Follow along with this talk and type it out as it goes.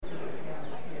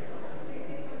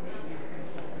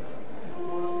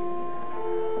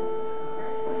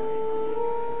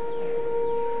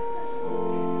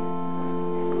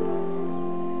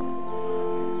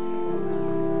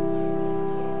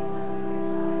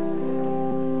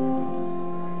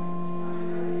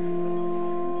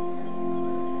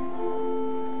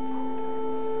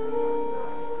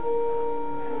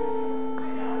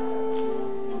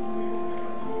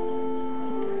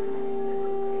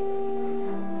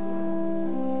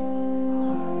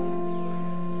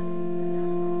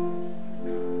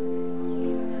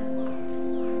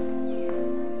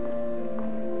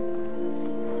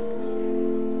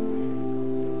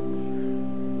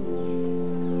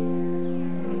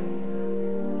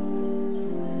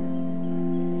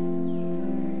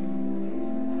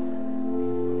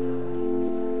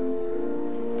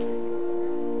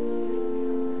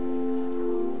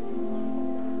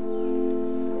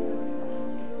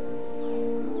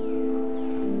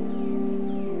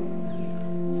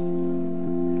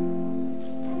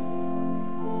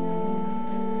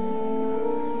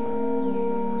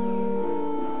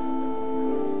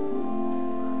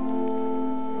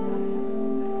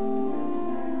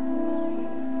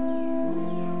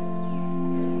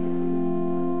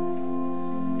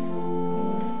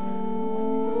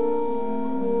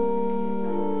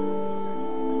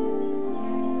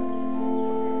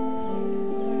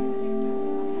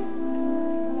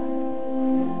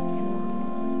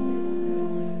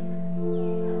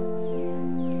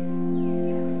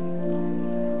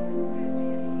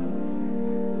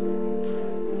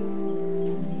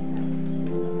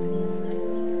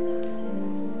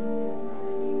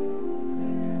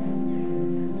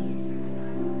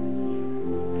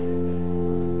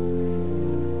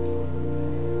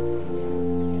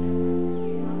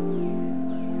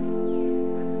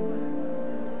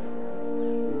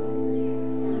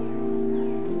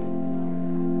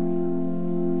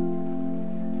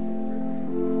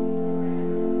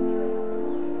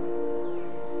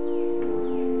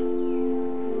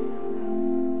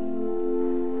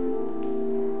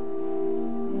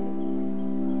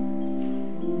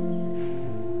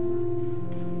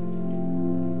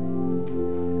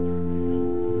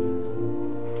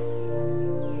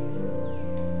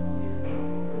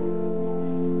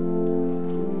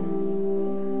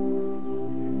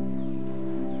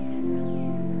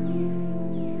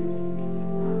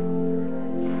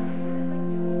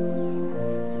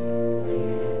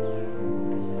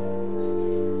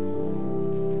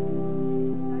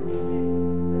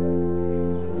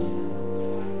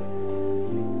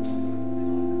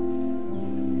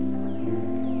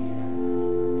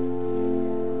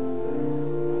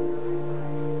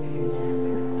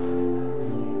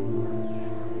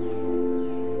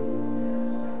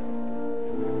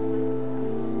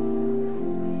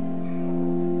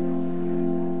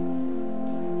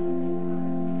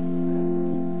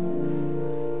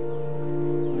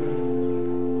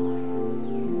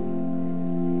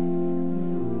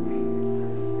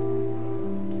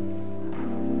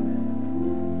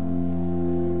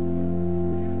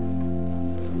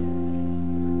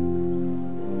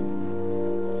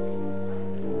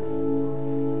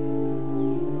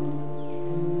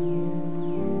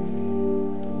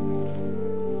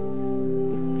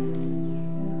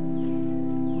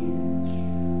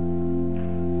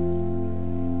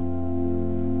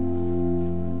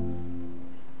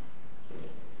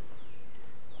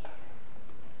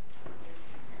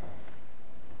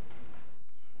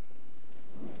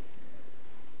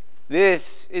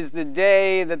This is the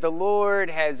day that the Lord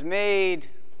has made.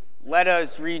 Let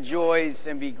us rejoice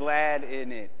and be glad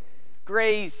in it.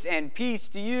 Grace and peace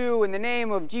to you in the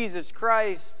name of Jesus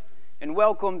Christ, and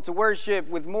welcome to worship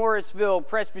with Morrisville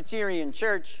Presbyterian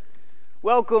Church.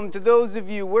 Welcome to those of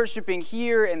you worshiping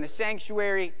here in the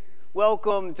sanctuary.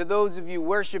 Welcome to those of you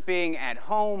worshiping at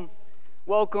home.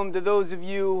 Welcome to those of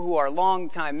you who are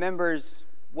longtime members.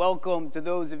 Welcome to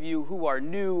those of you who are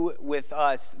new with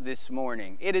us this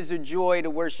morning. It is a joy to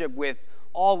worship with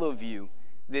all of you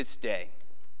this day.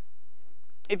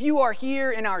 If you are here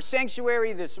in our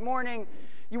sanctuary this morning,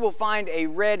 you will find a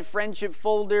red friendship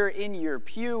folder in your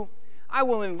pew. I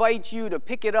will invite you to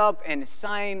pick it up and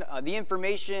sign the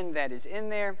information that is in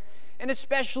there. And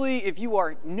especially if you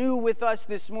are new with us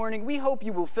this morning, we hope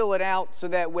you will fill it out so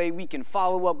that way we can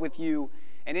follow up with you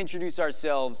and introduce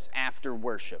ourselves after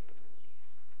worship.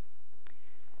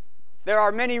 There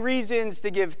are many reasons to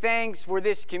give thanks for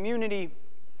this community,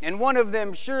 and one of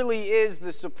them surely is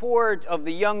the support of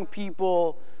the young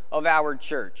people of our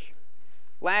church.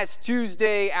 Last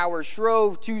Tuesday, our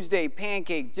Shrove Tuesday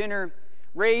pancake dinner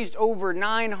raised over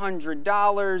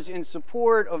 $900 in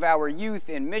support of our youth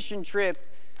and mission trip.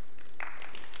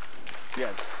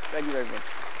 Yes, thank you very much.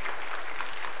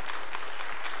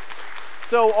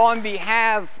 So on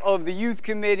behalf of the youth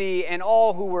committee and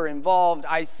all who were involved,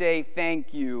 I say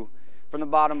thank you from the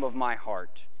bottom of my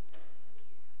heart.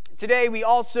 Today we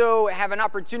also have an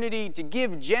opportunity to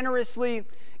give generously,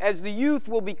 as the youth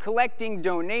will be collecting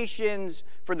donations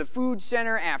for the food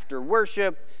center after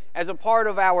worship as a part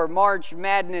of our March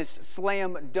Madness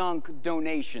Slam Dunk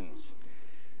donations.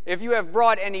 If you have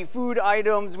brought any food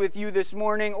items with you this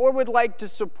morning or would like to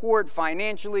support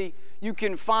financially, you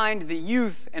can find the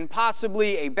youth and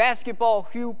possibly a basketball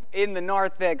hoop in the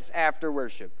narthex after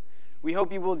worship. We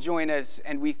hope you will join us,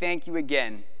 and we thank you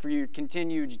again for your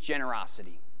continued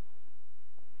generosity.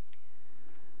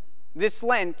 This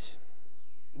Lent,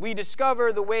 we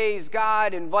discover the ways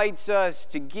God invites us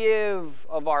to give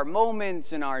of our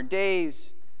moments and our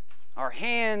days, our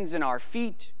hands and our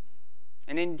feet,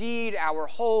 and indeed our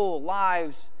whole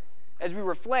lives as we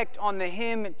reflect on the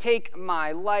hymn, "Take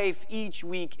My Life," each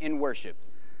week in worship.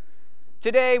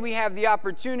 Today we have the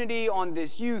opportunity on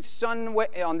this Youth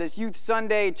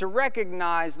Sunday to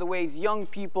recognize the ways young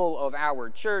people of our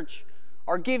church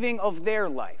are giving of their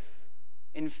life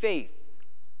in faith,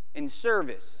 in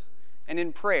service, and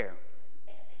in prayer.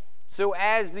 So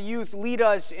as the youth lead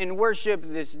us in worship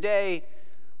this day,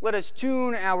 let us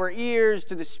tune our ears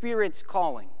to the Spirit's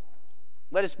calling.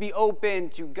 Let us be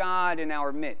open to God in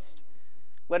our midst.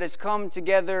 Let us come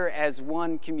together as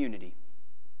one community.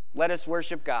 Let us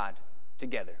worship God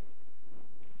together.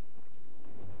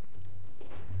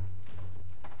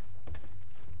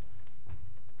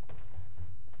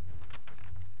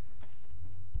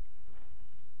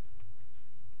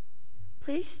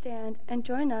 Please stand and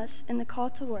join us in the call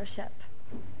to worship.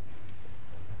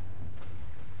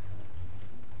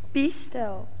 Be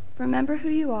still, remember who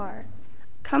you are.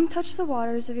 Come touch the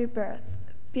waters of your birth.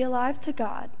 Be alive to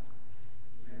God.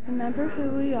 Remember who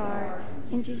we are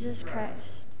in Jesus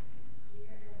Christ.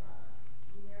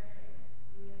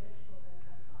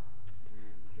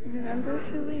 Remember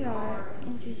who we are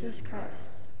in Jesus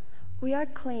Christ. We are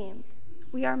claimed.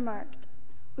 We are marked.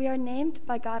 We are named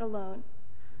by God alone.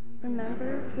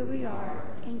 Remember who we are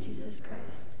in Jesus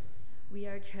Christ. We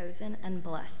are chosen and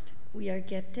blessed. We are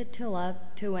gifted to love,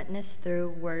 to witness through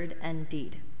word and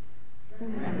deed.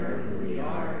 Remember who we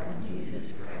are in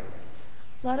Jesus Christ.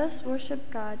 Let us worship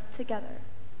God together.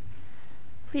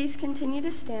 Please continue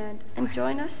to stand and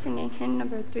join us singing hymn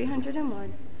number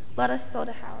 301, "Let Us Build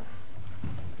a House."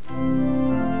 Oh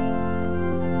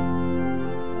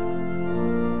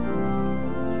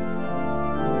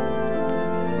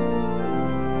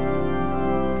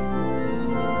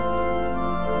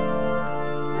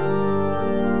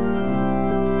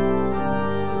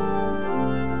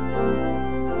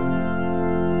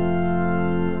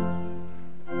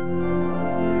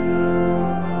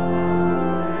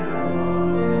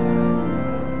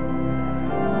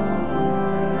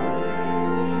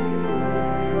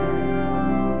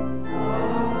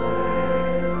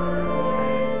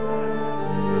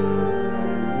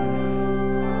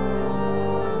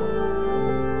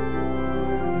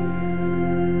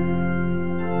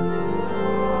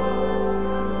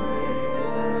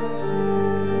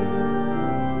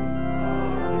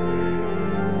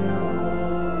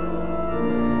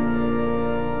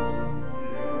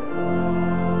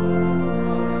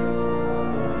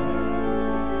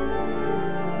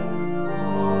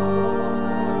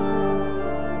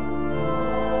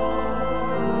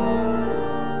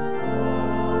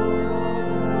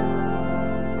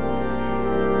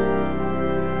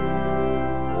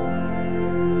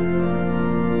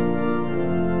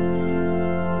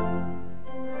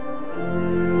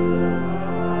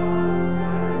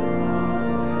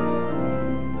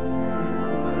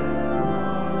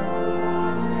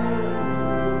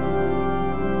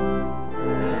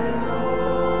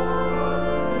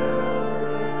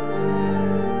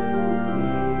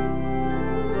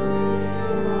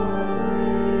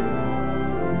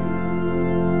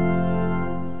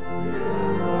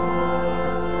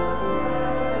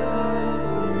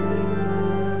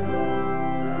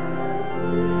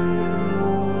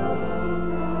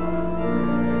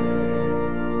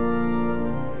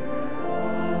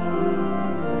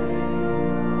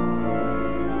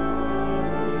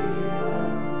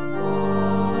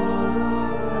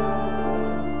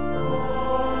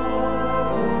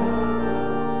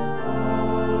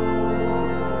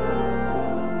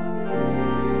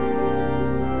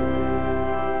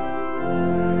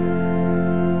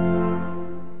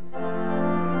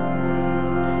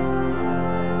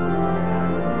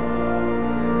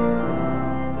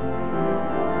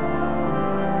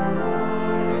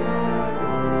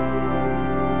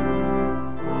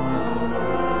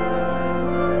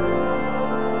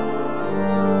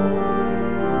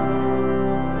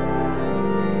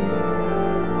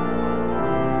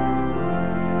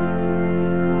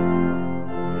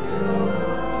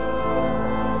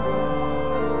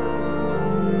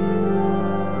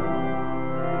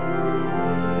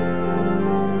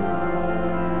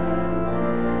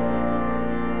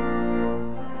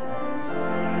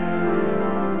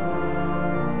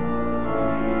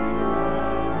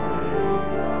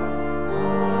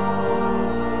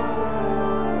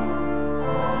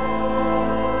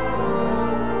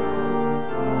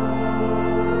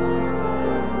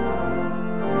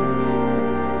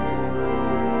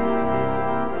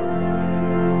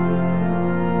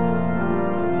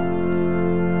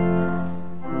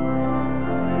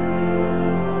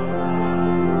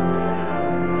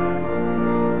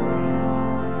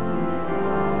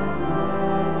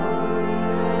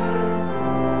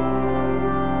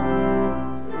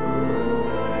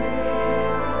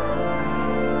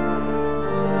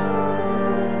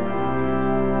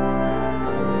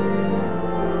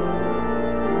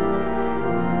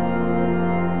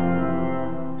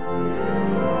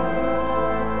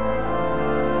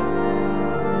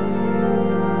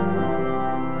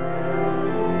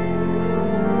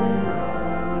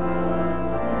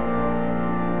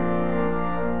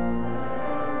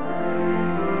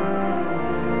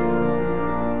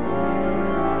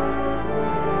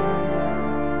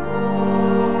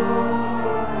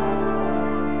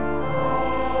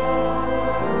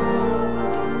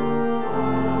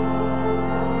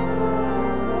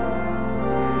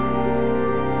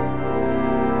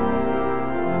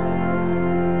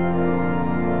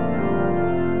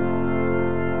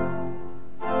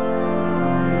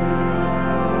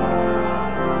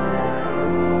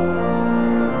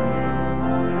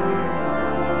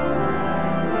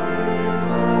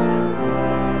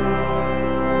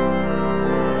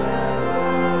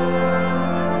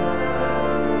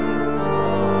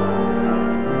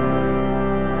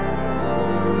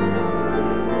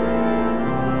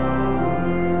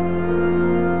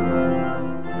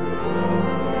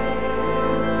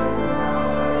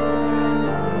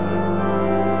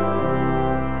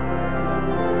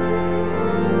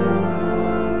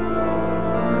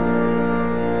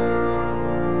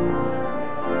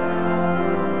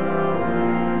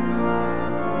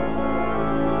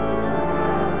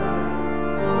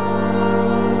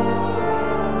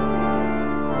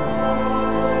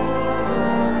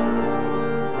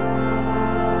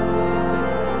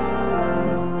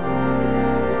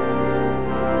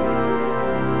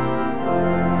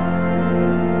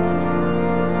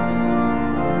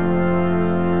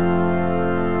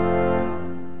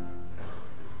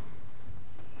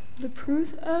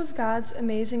truth of God's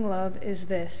amazing love is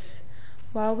this: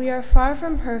 while we are far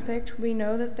from perfect, we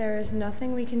know that there is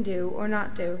nothing we can do or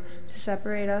not do to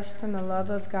separate us from the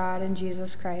love of God in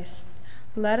Jesus Christ.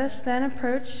 Let us then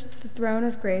approach the throne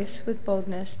of grace with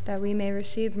boldness, that we may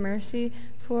receive mercy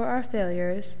for our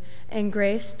failures and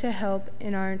grace to help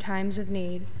in our times of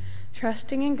need.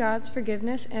 Trusting in God's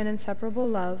forgiveness and inseparable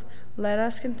love, let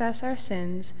us confess our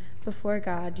sins before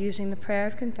God using the prayer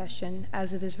of confession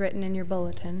as it is written in your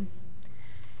bulletin.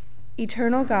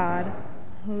 Eternal God,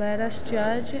 let us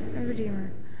judge and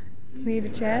Redeemer. We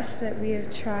detest that we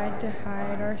have tried to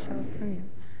hide ourselves from you.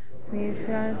 We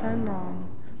have done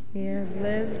wrong. We have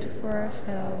lived for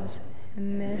ourselves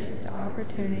and missed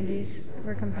opportunities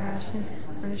for compassion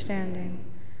and understanding.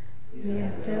 We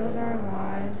have filled our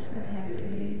lives with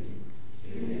activities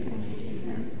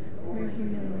for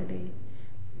humility.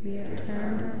 We have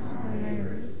turned us from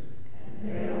neighbors and we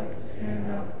have stand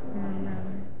up for one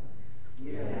another.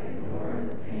 We have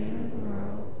ignored the pain of the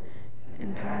world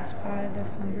and passed by the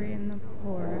hungry and the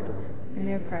poor and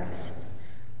the oppressed.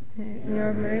 In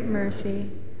your great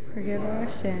mercy, forgive our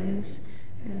sins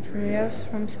and free us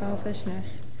from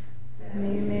selfishness, that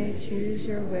we may choose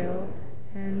your will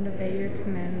and obey your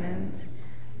commandments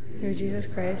through Jesus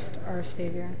Christ, our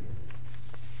Savior.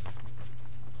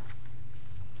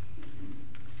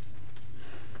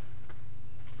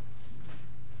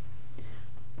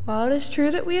 While it is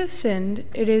true that we have sinned,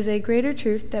 it is a greater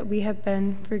truth that we have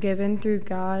been forgiven through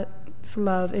God's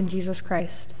love in Jesus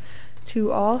Christ.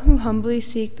 To all who humbly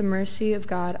seek the mercy of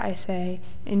God, I say,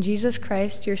 in Jesus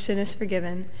Christ your sin is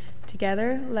forgiven.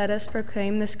 Together, let us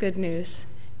proclaim this good news.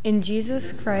 In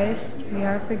Jesus Christ we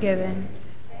are forgiven.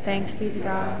 Thanks be to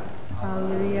God.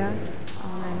 Hallelujah.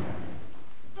 Amen.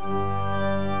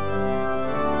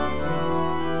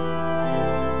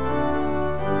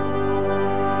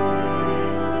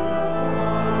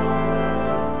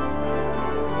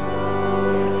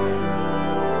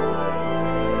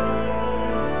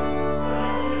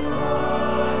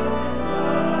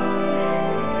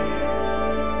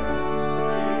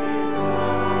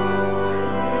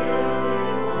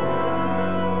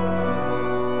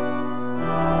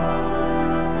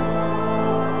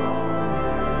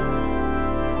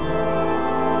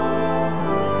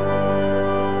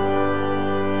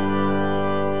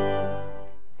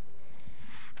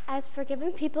 As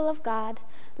forgiven people of God,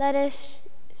 let us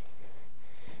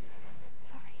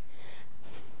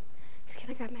Can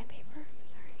I grab my paper?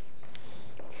 Sorry.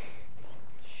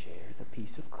 Share the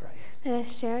peace of Christ. Let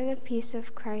us share the peace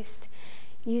of Christ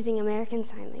using American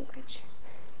Sign Language.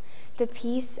 The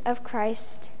peace of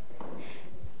Christ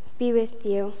be with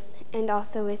you and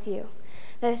also with you.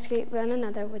 Let us greet one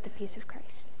another with the peace of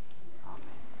Christ. Amen.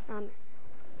 Amen.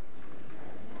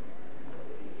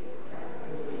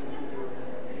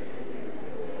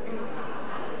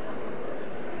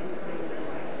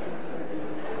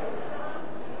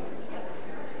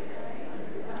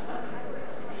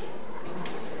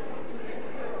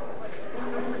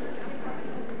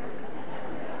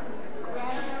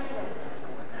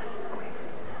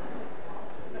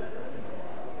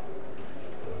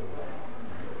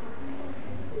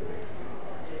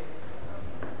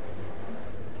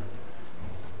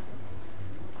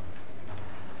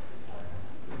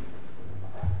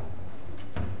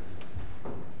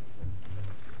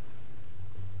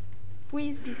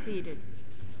 Please be seated,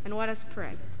 and let us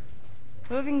pray.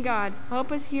 Living God, help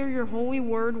us hear your holy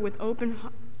word with open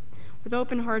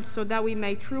hearts so that we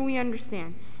may truly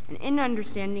understand, and in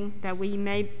understanding that we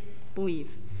may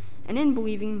believe, and in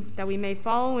believing that we may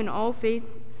follow in all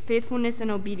faithfulness and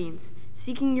obedience,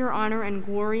 seeking your honor and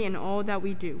glory in all that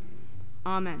we do.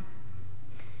 Amen.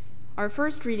 Our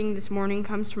first reading this morning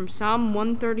comes from Psalm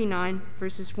 139,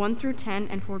 verses 1 through 10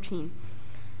 and 14.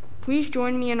 Please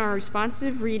join me in our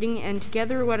responsive reading, and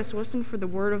together let us listen for the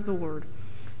word of the Lord.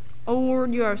 O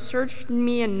Lord, you have searched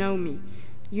me and know me.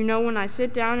 You know when I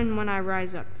sit down and when I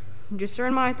rise up. You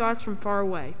discern my thoughts from far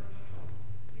away.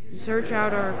 You search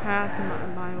out our path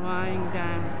by lying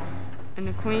down, and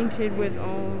acquainted with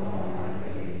all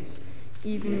ways,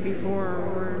 even before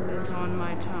our word is on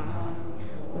my tongue.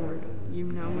 Lord, you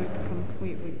know it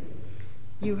completely.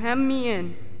 You hem me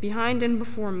in, behind and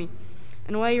before me,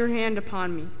 and lay your hand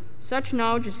upon me. Such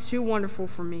knowledge is too wonderful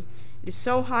for me. It is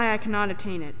so high I cannot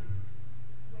attain it.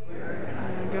 Where can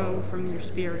I go from your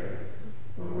spirit?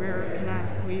 Or where can I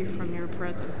flee from your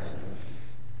presence?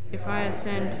 If I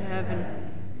ascend to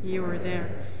heaven, you are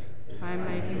there. If I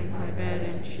make my bed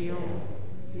in Sheol,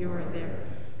 you are there.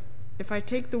 If I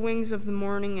take the wings of the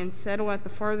morning and settle at the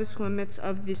farthest limits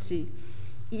of the sea,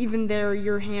 even there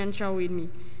your hand shall lead me,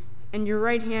 and your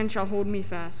right hand shall hold me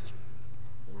fast.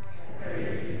 I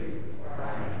praise you, for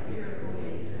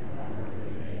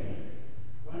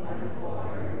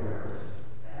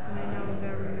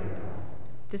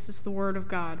This is the word of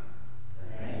God.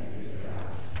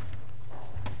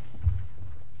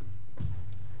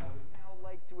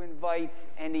 To invite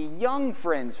any young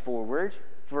friends forward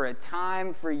for a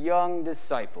time for young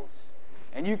disciples.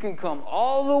 And you can come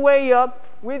all the way up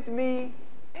with me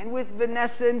and with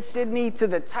Vanessa and Sydney to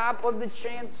the top of the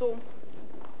chancel.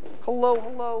 Hello,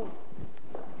 hello.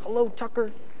 Hello,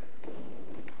 Tucker.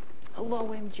 Hello,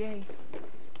 MJ.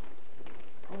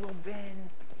 Hello, Ben.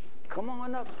 Come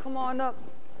on up, come on up.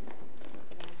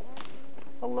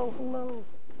 Hello, hello.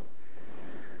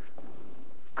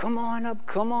 Come on up,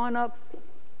 come on up.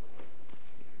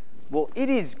 Well, it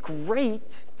is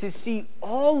great to see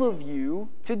all of you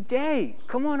today.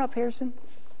 Come on up, Harrison.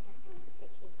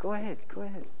 Go ahead, go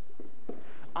ahead.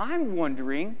 I'm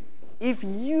wondering if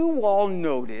you all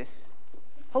notice,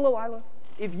 hello, Isla,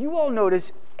 if you all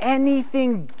notice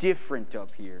anything different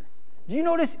up here. Do you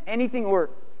notice anything or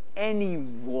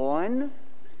anyone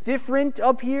different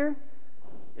up here?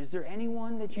 Is there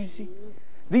anyone that you see?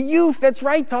 The youth, that's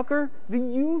right, Tucker. The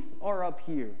youth are up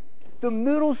here. The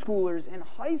middle schoolers and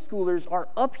high schoolers are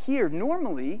up here.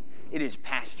 Normally, it is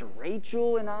Pastor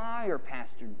Rachel and I, or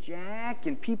Pastor Jack,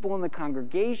 and people in the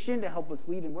congregation to help us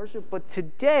lead in worship. But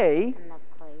today, and the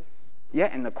choirs. Yeah,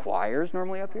 and the choirs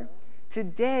normally up here.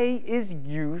 Today is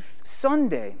Youth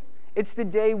Sunday. It's the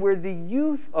day where the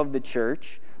youth of the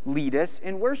church lead us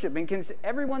in worship. And can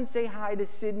everyone say hi to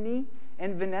Sydney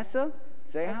and Vanessa?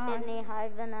 Say hi. Sydney, hi,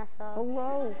 Vanessa.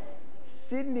 Hello.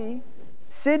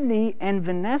 Sydney and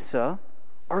Vanessa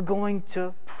are going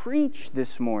to preach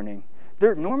this morning.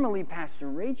 They're normally Pastor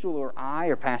Rachel or I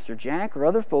or Pastor Jack or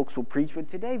other folks will preach, but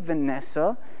today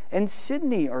Vanessa and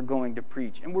Sydney are going to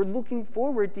preach, and we're looking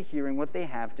forward to hearing what they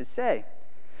have to say.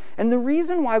 And the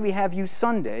reason why we have Youth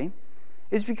Sunday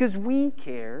is because we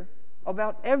care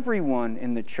about everyone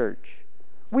in the church.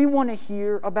 We want to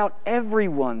hear about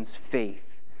everyone's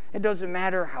faith. It doesn't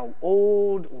matter how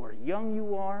old or young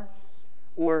you are,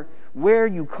 or where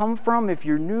you come from, if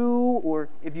you're new or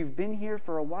if you've been here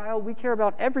for a while. We care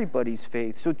about everybody's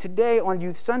faith. So today on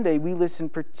Youth Sunday, we listen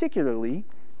particularly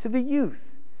to the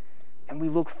youth. And we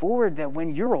look forward that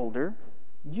when you're older,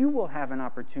 you will have an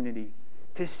opportunity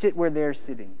to sit where they're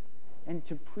sitting and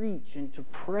to preach and to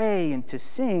pray and to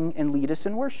sing and lead us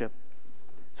in worship.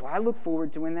 So I look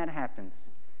forward to when that happens.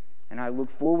 And I look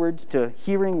forward to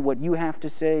hearing what you have to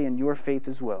say and your faith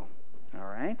as well. All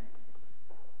right?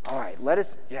 All right, let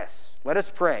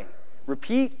us pray.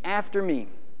 Repeat after me.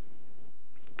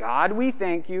 God, we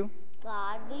thank you.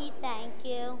 God, we thank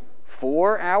you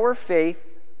For our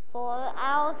faith. for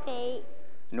our faith,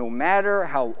 No matter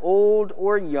how old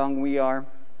or young we are.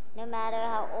 no matter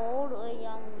how old or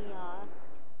young we are.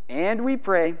 And we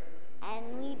pray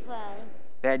And we pray,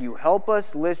 that you help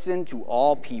us listen to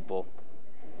all people.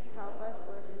 help us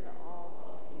listen to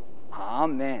all.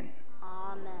 Amen.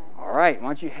 Amen. All right, why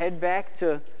don't you head back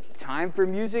to Time for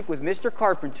Music with Mr.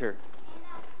 Carpenter.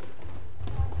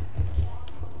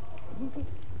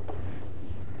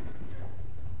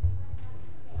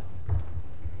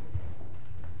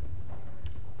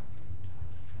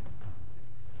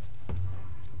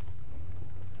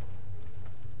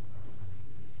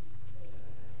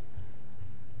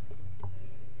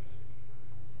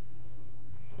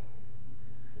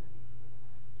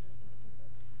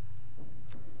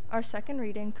 Our second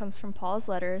reading comes from Paul's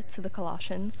letter to the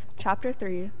Colossians, chapter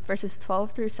 3, verses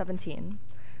 12 through 17.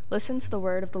 Listen to the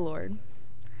word of the Lord.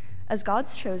 As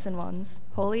God's chosen ones,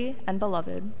 holy and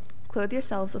beloved, clothe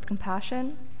yourselves with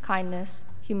compassion, kindness,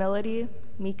 humility,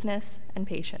 meekness, and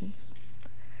patience.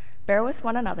 Bear with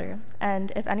one another,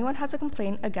 and if anyone has a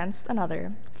complaint against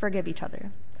another, forgive each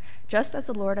other. Just as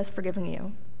the Lord has forgiven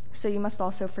you, so you must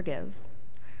also forgive.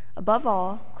 Above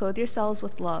all, clothe yourselves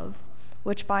with love,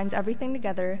 which binds everything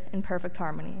together in perfect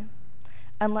harmony.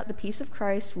 And let the peace of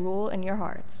Christ rule in your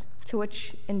hearts, to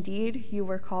which indeed you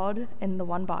were called in the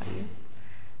one body.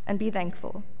 And be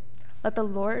thankful. Let the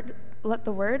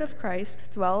word of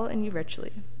Christ dwell in you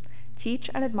richly. Teach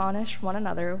and admonish one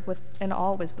another in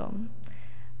all wisdom.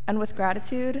 And with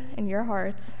gratitude in your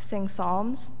hearts, sing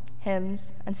psalms,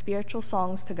 hymns, and spiritual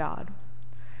songs to God.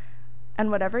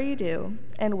 And whatever you do,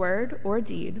 in word or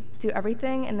deed, do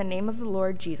everything in the name of the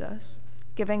Lord Jesus,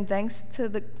 giving thanks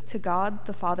to God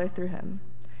the Father through him.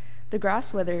 The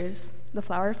grass withers, the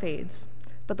flower fades,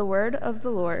 but the word of the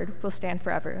Lord will stand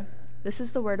forever. This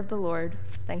is the word of the Lord.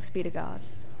 Thanks be to God.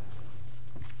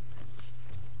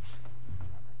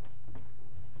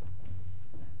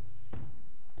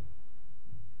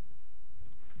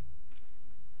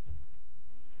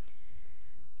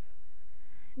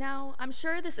 Now, I'm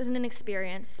sure this isn't an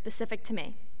experience specific to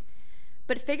me,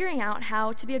 but figuring out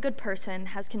how to be a good person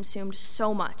has consumed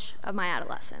so much of my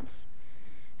adolescence.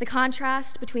 The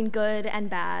contrast between good and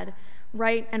bad,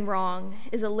 right and wrong,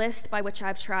 is a list by which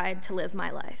I've tried to live my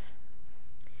life.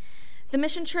 The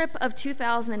mission trip of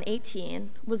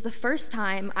 2018 was the first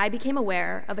time I became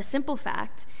aware of a simple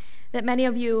fact that many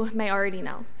of you may already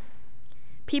know.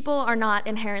 People are not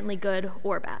inherently good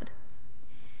or bad.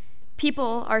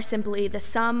 People are simply the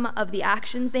sum of the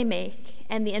actions they make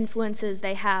and the influences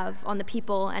they have on the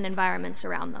people and environments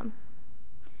around them.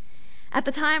 At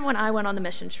the time when I went on the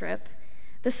mission trip,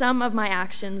 the sum of my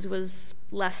actions was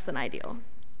less than ideal.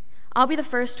 I'll be the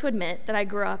first to admit that I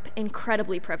grew up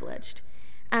incredibly privileged,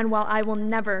 and while I will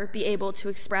never be able to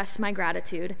express my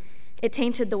gratitude, it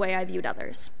tainted the way I viewed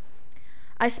others.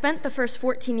 I spent the first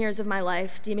 14 years of my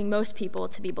life deeming most people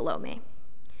to be below me.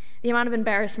 The amount of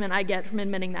embarrassment I get from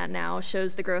admitting that now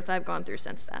shows the growth I've gone through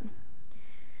since then.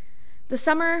 The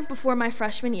summer before my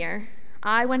freshman year,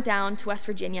 I went down to West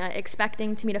Virginia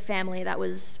expecting to meet a family that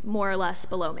was more or less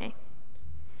below me.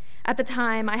 At the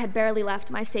time, I had barely left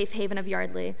my safe haven of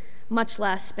Yardley, much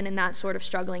less been in that sort of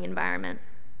struggling environment.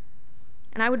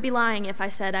 And I would be lying if I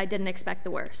said I didn't expect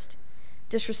the worst: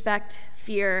 disrespect,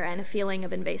 fear, and a feeling of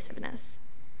invasiveness.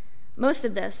 Most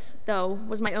of this, though,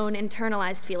 was my own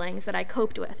internalized feelings that I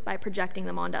coped with by projecting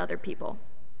them onto other people.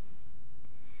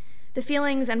 The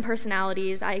feelings and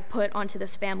personalities I put onto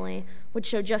this family would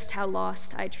show just how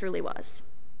lost I truly was.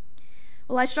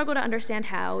 Well, I struggle to understand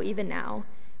how, even now,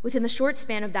 within the short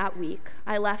span of that week,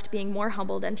 I left being more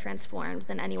humbled and transformed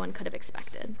than anyone could have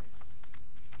expected.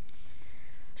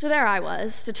 So there I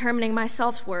was, determining my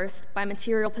self-worth by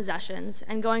material possessions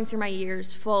and going through my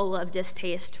years full of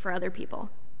distaste for other people.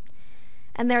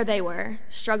 And there they were,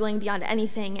 struggling beyond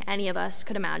anything any of us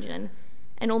could imagine,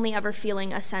 and only ever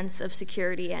feeling a sense of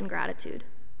security and gratitude.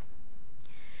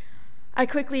 I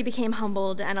quickly became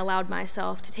humbled and allowed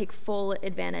myself to take full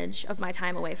advantage of my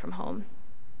time away from home.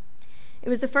 It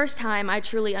was the first time I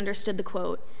truly understood the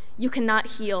quote, "You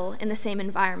cannot heal in the same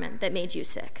environment that made you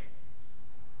sick."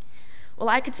 While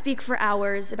I could speak for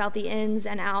hours about the ins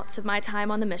and outs of my time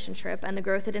on the mission trip and the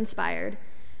growth it inspired,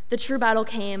 the true battle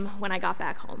came when I got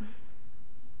back home.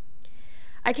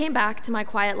 I came back to my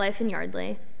quiet life in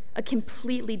Yardley, a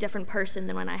completely different person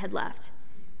than when I had left,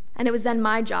 and it was then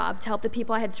my job to help the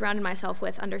people I had surrounded myself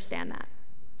with understand that.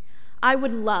 I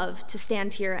would love to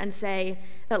stand here and say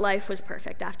that life was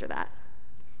perfect after that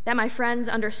my friends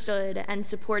understood and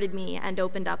supported me and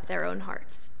opened up their own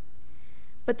hearts.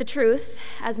 But the truth,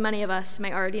 as many of us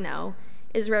may already know,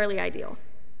 is rarely ideal.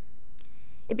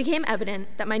 It became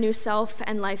evident that my new self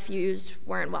and life views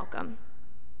weren't welcome.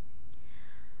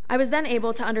 I was then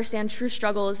able to understand true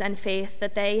struggles and faith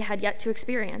that they had yet to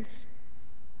experience.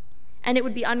 And it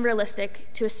would be unrealistic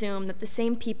to assume that the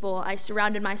same people I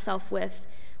surrounded myself with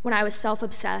when I was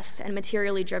self-obsessed and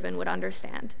materially driven would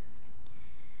understand.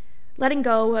 Letting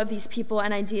go of these people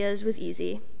and ideas was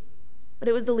easy, but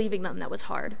it was the leaving them that was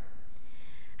hard.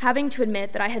 Having to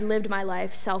admit that I had lived my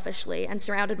life selfishly and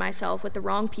surrounded myself with the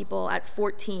wrong people at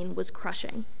 14 was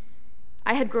crushing.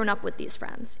 I had grown up with these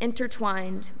friends,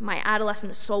 intertwined my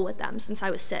adolescent soul with them since I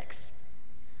was 6.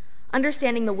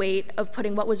 Understanding the weight of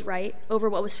putting what was right over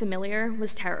what was familiar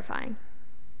was terrifying.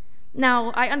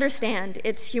 Now, I understand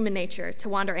it's human nature to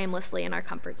wander aimlessly in our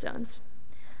comfort zones.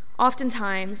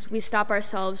 Oftentimes, we stop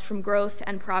ourselves from growth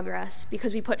and progress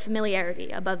because we put familiarity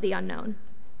above the unknown.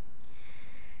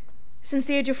 Since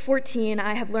the age of 14,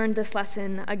 I have learned this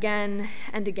lesson again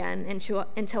and again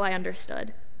until I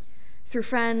understood, through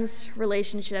friends,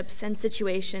 relationships, and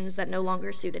situations that no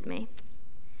longer suited me.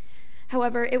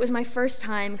 However, it was my first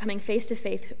time coming face to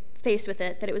face with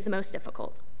it that it was the most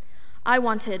difficult. I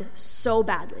wanted so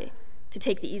badly to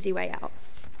take the easy way out,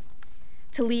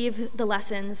 to leave the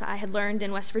lessons I had learned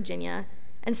in West Virginia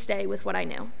and stay with what I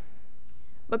knew.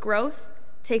 But growth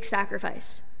takes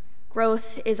sacrifice.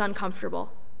 Growth is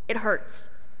uncomfortable. It hurts.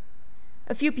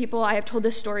 A few people I have told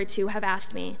this story to have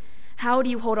asked me, how do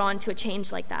you hold on to a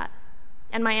change like that?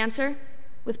 And my answer?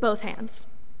 With both hands.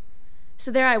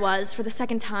 So there I was, for the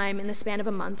second time in the span of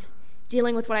a month,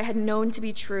 dealing with what I had known to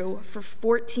be true for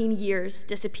 14 years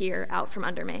disappear out from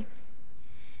under me.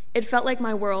 It felt like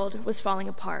my world was falling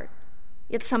apart,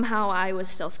 yet somehow I was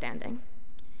still standing.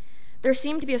 There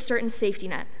seemed to be a certain safety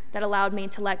net that allowed me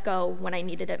to let go when I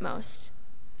needed it most.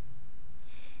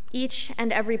 Each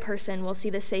and every person will see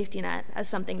this safety net as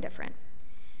something different.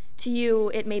 To you,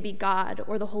 it may be God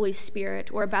or the Holy Spirit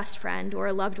or a best friend or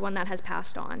a loved one that has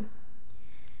passed on.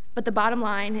 But the bottom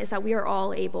line is that we are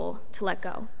all able to let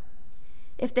go.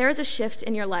 If there is a shift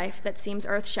in your life that seems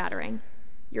earth-shattering,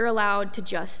 you're allowed to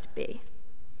just be.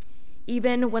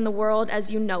 Even when the world as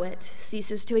you know it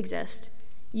ceases to exist,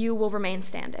 You will remain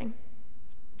standing.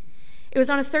 It was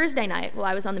on a Thursday night while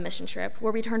I was on the mission trip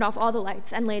where we turned off all the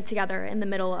lights and laid together in the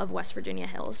middle of West Virginia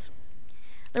hills.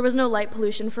 There was no light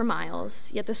pollution for miles,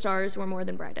 yet the stars were more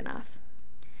than bright enough.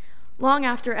 Long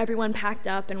after everyone packed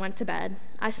up and went to bed,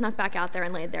 I snuck back out there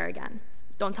and laid there again.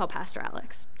 Don't tell Pastor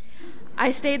Alex.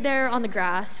 I stayed there on the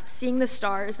grass, seeing the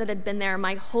stars that had been there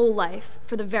my whole life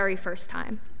for the very first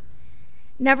time.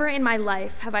 Never in my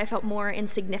life have I felt more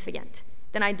insignificant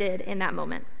than I did in that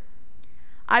moment.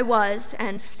 I was,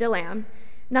 and still am,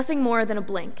 nothing more than a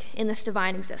blink in this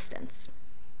divine existence.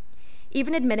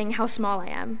 Even admitting how small I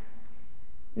am,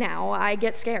 now I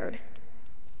get scared.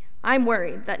 I'm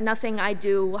worried that nothing I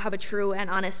do will have a true and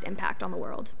honest impact on the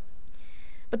world.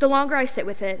 But the longer I sit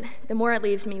with it, the more it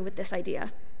leaves me with this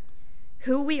idea.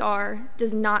 Who we are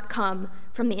does not come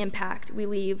from the impact we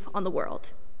leave on the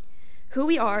world. Who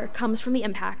we are comes from the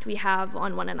impact we have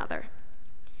on one another.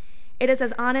 It is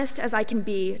as honest as I can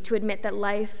be to admit that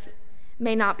life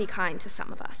may not be kind to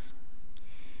some of us.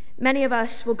 Many of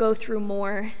us will go through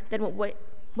more than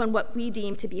what we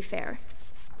deem to be fair.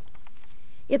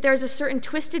 Yet there is a certain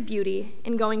twisted beauty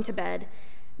in going to bed,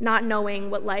 not knowing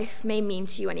what life may mean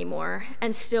to you anymore,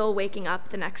 and still waking up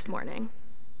the next morning.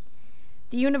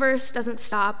 The universe doesn't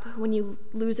stop when you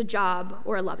lose a job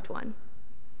or a loved one.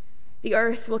 The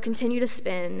earth will continue to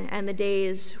spin, and the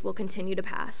days will continue to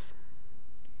pass.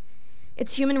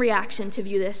 It's human reaction to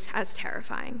view this as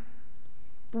terrifying,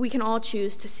 but we can all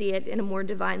choose to see it in a more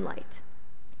divine light.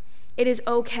 It is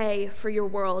okay for your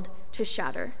world to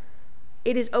shatter.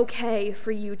 It is okay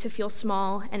for you to feel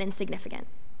small and insignificant.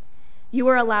 You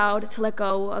are allowed to let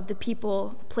go of the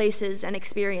people, places, and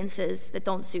experiences that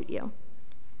don't suit you.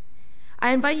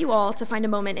 I invite you all to find a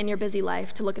moment in your busy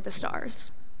life to look at the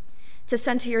stars, to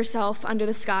center yourself under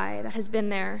the sky that has been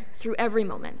there through every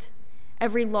moment,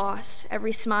 every loss,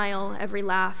 every smile, every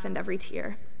laugh, and every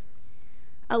tear.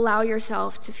 Allow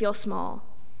yourself to feel small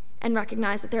and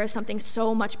recognize that there is something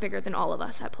so much bigger than all of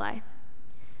us at play.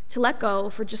 To let go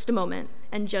for just a moment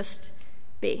and just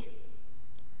be.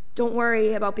 Don't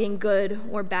worry about being good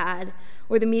or bad,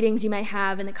 or the meetings you may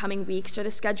have in the coming weeks, or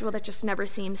the schedule that just never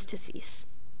seems to cease.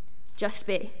 Just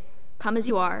be. Come as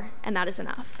you are, and that is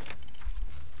enough.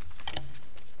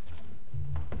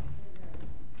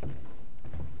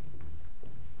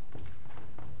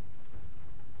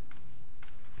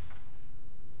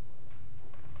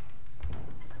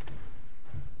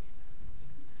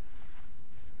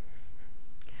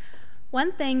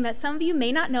 One thing that some of you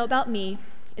may not know about me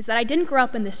is that I didn't grow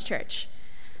up in this church.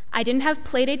 I didn't have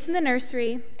playdates in the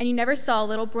nursery, and you never saw a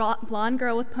little blonde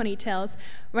girl with ponytails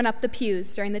run up the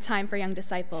pews during the time for young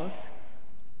disciples.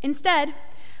 Instead,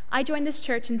 I joined this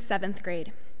church in 7th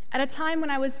grade, at a time when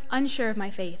I was unsure of my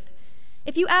faith.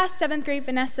 If you asked 7th grade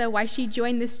Vanessa why she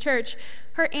joined this church,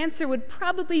 her answer would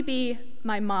probably be,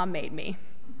 "My mom made me."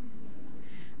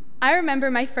 I remember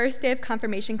my first day of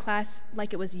confirmation class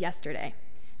like it was yesterday.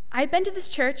 I'd been to this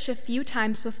church a few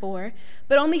times before,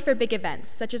 but only for big events,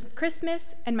 such as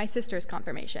Christmas and my sister's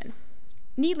confirmation.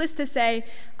 Needless to say,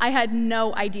 I had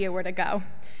no idea where to go.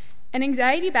 An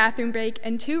anxiety bathroom break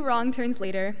and 2 wrong turns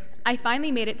later, I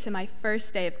finally made it to my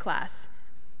first day of class.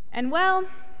 And well,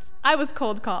 I was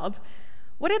cold called.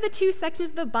 What are the 2 sections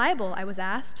of the Bible, I was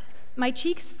asked. My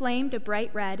cheeks flamed a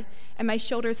bright red, and my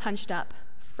shoulders hunched up,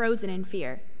 frozen in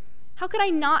fear. How could I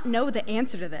not know the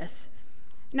answer to this?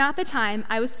 Now at the time,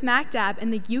 I was smack dab in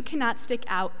the you cannot stick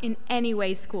out in any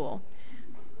way school,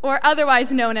 or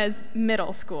otherwise known as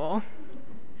middle school.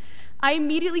 I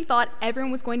immediately thought everyone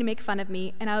was going to make fun of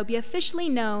me, and I would be officially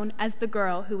known as the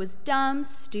girl who was dumb,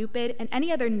 stupid, and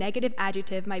any other negative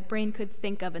adjective my brain could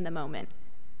think of in the moment.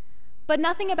 But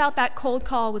nothing about that cold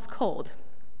call was cold.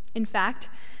 In fact,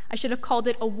 I should have called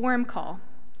it a warm call.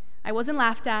 I wasn't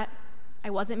laughed at, I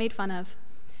wasn't made fun of,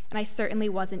 and I certainly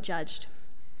wasn't judged.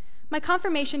 My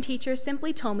confirmation teacher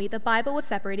simply told me the Bible was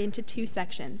separated into 2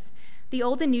 sections, the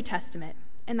Old and New Testament,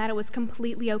 and that it was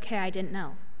completely okay I didn't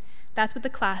know. That's what the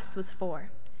class was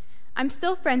for. I'm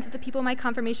still friends with the people in my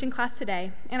confirmation class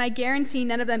today, and I guarantee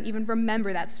none of them even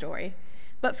remember that story.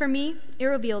 But for me, it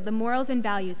revealed the morals and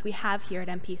values we have here at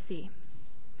MPC.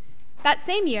 That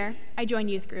same year, I joined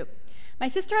youth group. My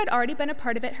sister had already been a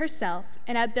part of it herself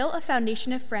and had built a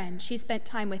foundation of friends she spent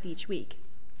time with each week.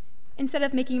 Instead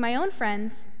of making my own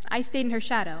friends, I stayed in her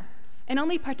shadow and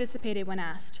only participated when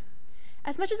asked.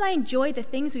 As much as I enjoyed the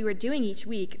things we were doing each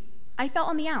week, I felt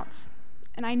on the outs,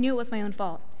 and I knew it was my own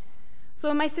fault. So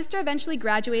when my sister eventually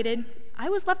graduated, I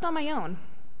was left on my own,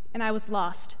 and I was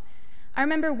lost. I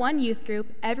remember one youth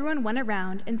group, everyone went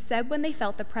around and said when they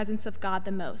felt the presence of God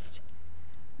the most.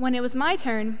 When it was my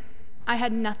turn, I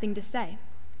had nothing to say.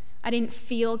 I didn't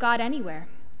feel God anywhere.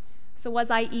 So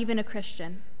was I even a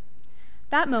Christian?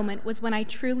 That moment was when I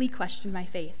truly questioned my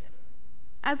faith.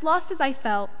 As lost as I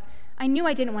felt, I knew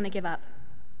I didn't want to give up.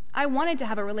 I wanted to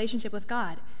have a relationship with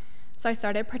God, so I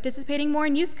started participating more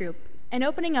in youth group and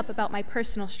opening up about my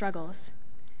personal struggles.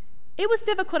 It was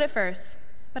difficult at first,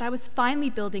 but I was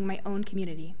finally building my own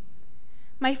community.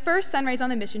 My first sunrise on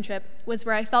the mission trip was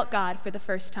where I felt God for the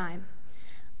first time.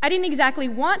 I didn't exactly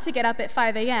want to get up at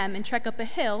 5 a.m. and trek up a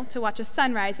hill to watch a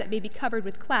sunrise that may be covered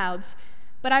with clouds,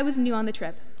 but I was new on the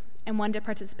trip and wanted to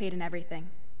participate in everything.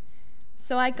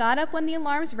 So I got up when the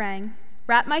alarms rang,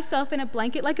 wrapped myself in a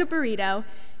blanket like a burrito,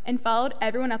 and followed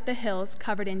everyone up the hills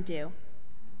covered in dew.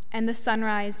 And the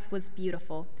sunrise was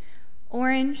beautiful.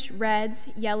 Orange, reds,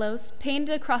 yellows,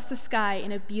 painted across the sky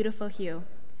in a beautiful hue.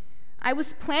 I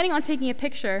was planning on taking a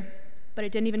picture, but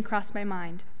it didn't even cross my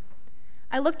mind.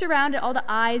 I looked around at all the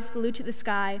eyes glued to the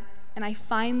sky, and I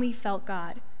finally felt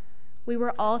God. We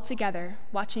were all together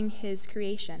watching His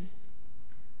creation.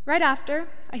 Right after,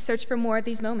 I searched for more of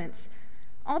these moments.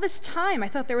 All this time, I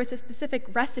thought there was a specific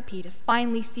recipe to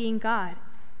finally seeing God.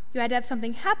 You had to have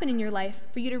something happen in your life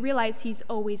for you to realize He's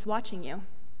always watching you.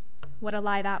 What a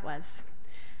lie that was.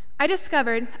 I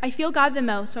discovered I feel God the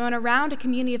most when I'm around a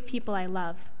community of people I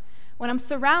love, when I'm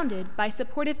surrounded by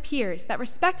supportive peers that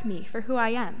respect me for who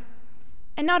I am.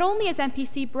 And not only has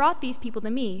MPC brought these people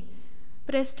to me,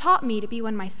 but it has taught me to be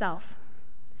one myself.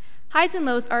 Highs and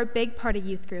lows are a big part of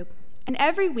youth group, and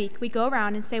every week we go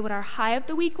around and say what our high of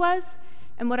the week was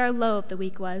and what our low of the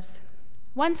week was.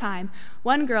 One time,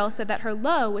 one girl said that her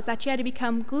low was that she had to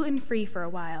become gluten-free for a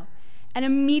while, and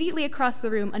immediately across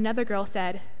the room, another girl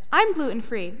said, "I'm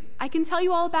gluten-free. I can tell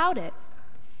you all about it."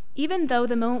 Even though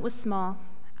the moment was small,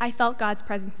 I felt God's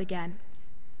presence again.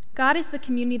 God is the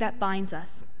community that binds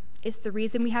us. It's the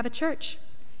reason we have a church.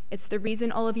 It's the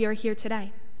reason all of you are here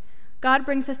today. God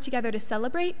brings us together to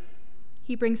celebrate.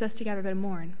 He brings us together to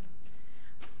mourn.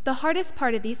 The hardest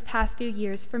part of these past few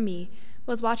years for me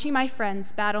was watching my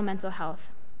friends battle mental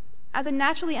health. As a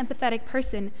naturally empathetic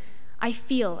person, I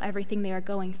feel everything they are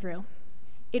going through.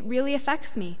 It really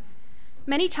affects me.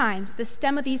 Many times, the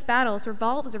stem of these battles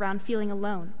revolves around feeling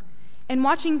alone. And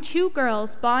watching two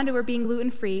girls bond over being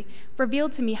gluten-free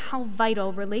revealed to me how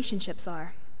vital relationships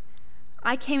are.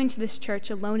 I came into this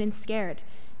church alone and scared,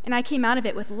 and I came out of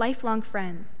it with lifelong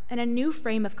friends and a new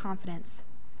frame of confidence.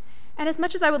 And as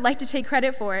much as I would like to take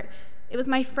credit for it, it was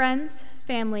my friends,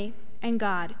 family, and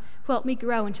God who helped me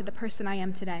grow into the person I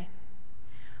am today.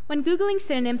 When Googling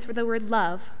synonyms for the word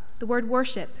love, the word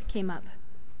worship came up.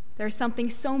 There is something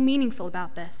so meaningful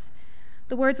about this.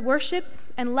 The words worship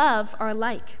and love are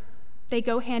alike. They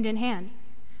go hand in hand.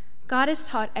 God has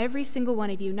taught every single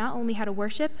one of you not only how to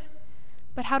worship,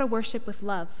 but how to worship with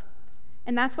love.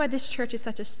 And that's why this church is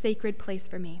such a sacred place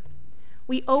for me.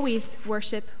 We always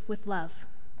worship with love.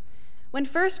 When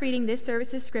first reading this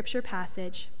service's scripture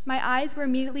passage, my eyes were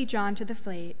immediately drawn to the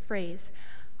phrase,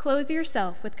 "Clothe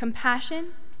yourself with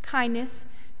compassion, kindness,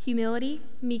 humility,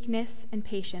 meekness, and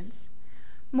patience."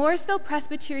 Morrisville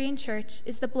Presbyterian Church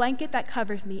is the blanket that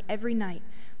covers me every night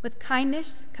with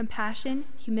kindness, compassion,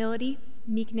 humility,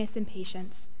 meekness, and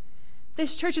patience.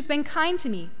 This church has been kind to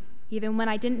me, even when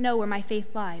I didn't know where my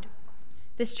faith lied.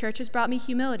 This church has brought me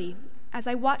humility as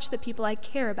I watch the people I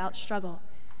care about struggle.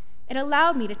 It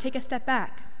allowed me to take a step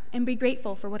back and be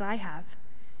grateful for what I have.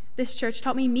 This church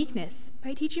taught me meekness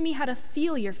by teaching me how to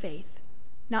feel your faith,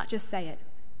 not just say it.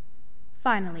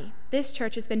 Finally, this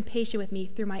church has been patient with me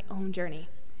through my own journey.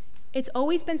 It's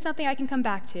always been something I can come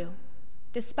back to,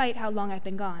 despite how long I've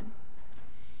been gone.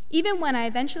 Even when I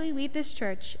eventually leave this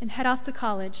church and head off to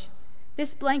college,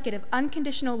 this blanket of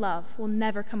unconditional love will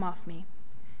never come off me.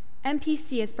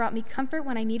 MPC has brought me comfort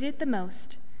when I needed it the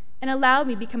most and allowed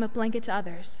me to become a blanket to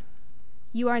others.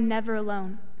 You are never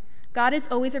alone. God is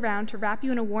always around to wrap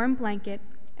you in a warm blanket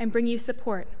and bring you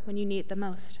support when you need it the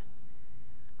most.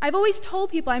 I've always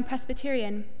told people I'm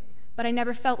Presbyterian, but I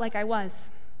never felt like I was.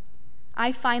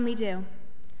 I finally do.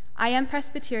 I am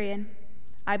Presbyterian.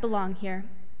 I belong here.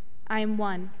 I am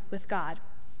one with God.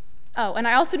 Oh, and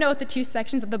I also know what the two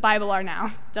sections of the Bible are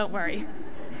now. Don't worry.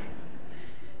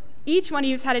 Each one of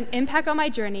you has had an impact on my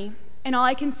journey, and all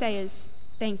I can say is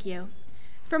thank you.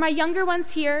 For my younger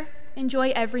ones here,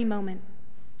 enjoy every moment.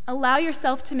 Allow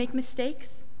yourself to make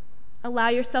mistakes. Allow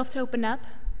yourself to open up.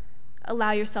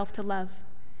 Allow yourself to love.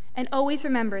 And always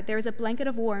remember there is a blanket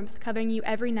of warmth covering you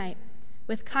every night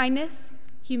with kindness,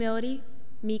 humility,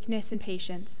 meekness, and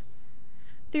patience.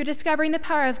 Through discovering the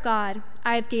power of God,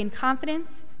 I have gained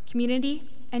confidence, community,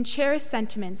 and cherished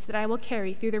sentiments that I will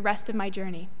carry through the rest of my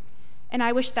journey. And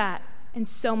I wish that and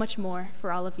so much more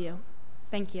for all of you.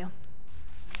 Thank you.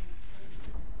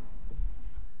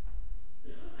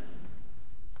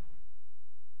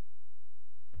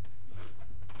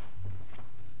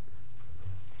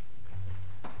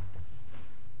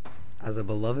 As a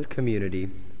beloved community,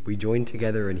 we join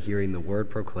together in hearing the word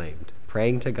proclaimed,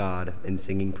 praying to God, and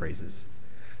singing praises.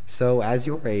 So, as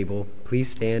you are able,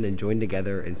 please stand and join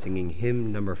together in singing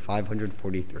hymn number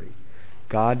 543,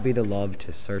 God Be the Love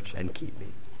to Search and Keep Me.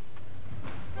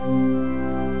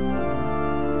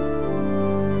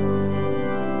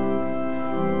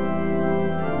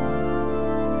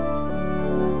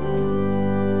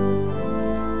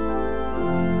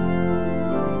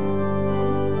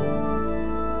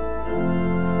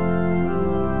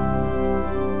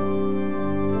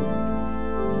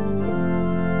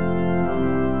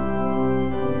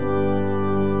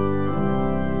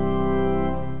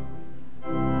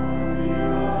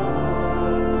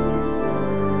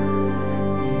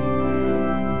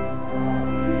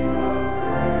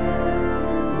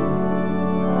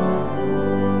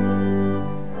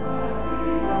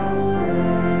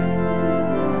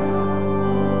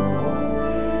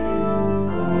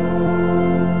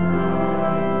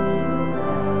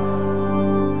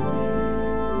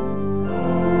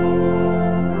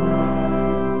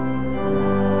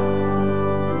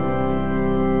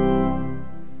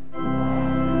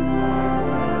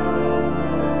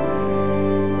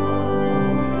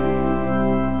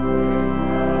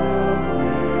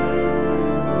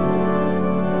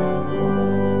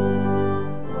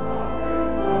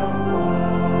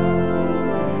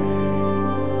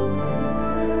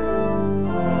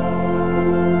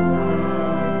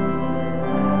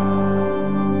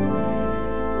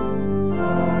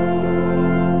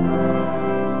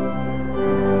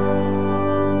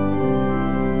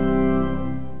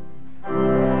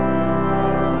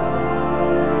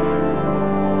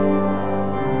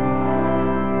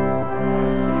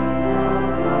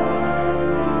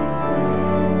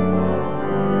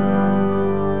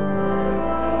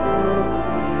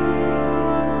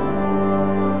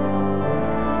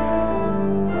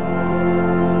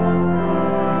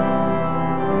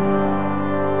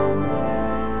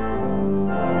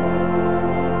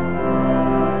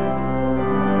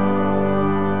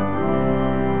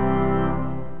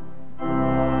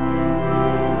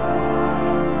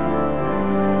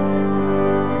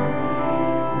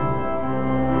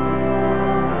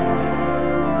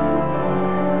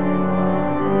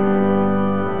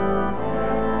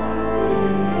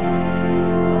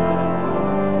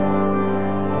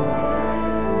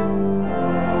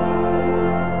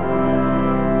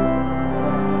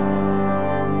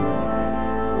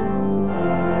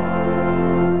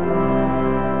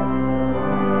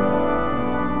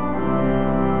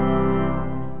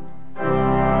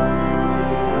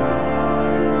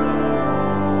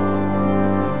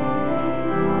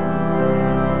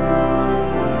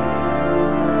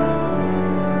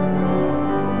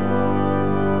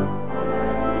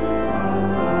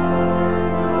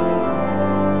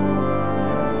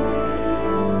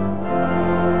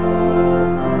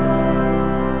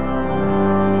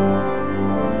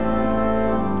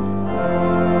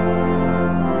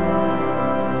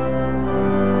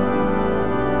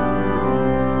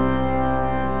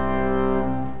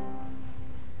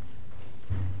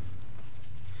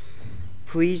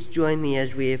 Please join me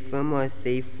as we affirm our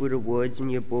faith through the words in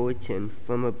your bulletin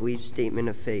from a brief statement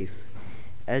of faith.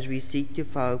 As we seek to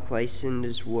follow Christ in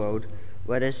this world,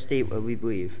 let us state what we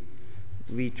believe.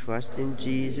 We trust in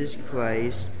Jesus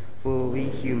Christ, fully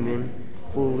human,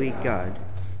 fully God.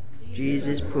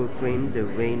 Jesus proclaimed the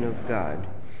reign of God,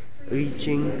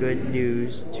 preaching good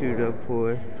news to the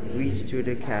poor, release to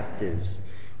the captives,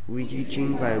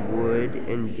 teaching by word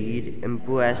and deed, and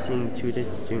blessing to the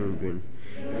children,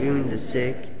 healing the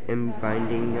sick and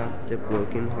binding up the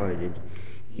brokenhearted,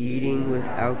 eating with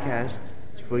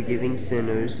outcasts, forgiving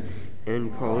sinners,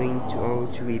 and calling all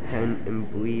to repent and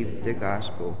believe the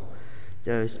gospel.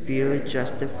 The Spirit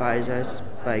justifies us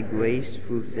by grace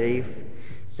through faith,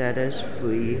 set us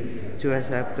free to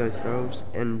accept ourselves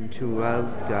and to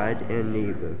love God and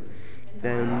neighbor,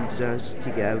 binds us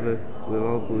together with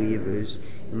all believers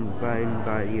in the one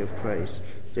body of Christ,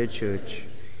 the Church.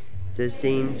 The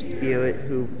same Spirit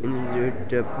who inspired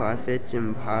the prophets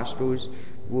and apostles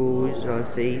rules our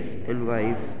faith and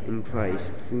life in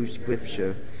Christ through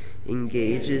Scripture,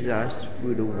 engages us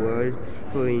through the Word,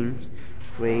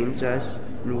 claims us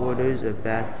in waters of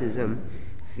baptism,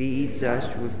 feeds us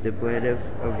with the bread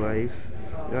of life,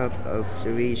 of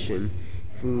salvation,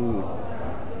 through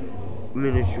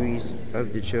ministries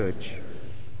of the Church.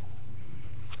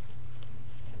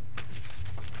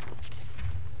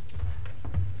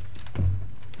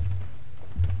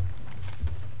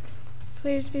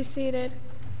 Please be seated.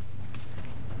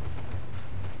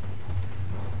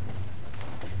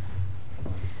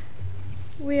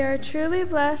 We are truly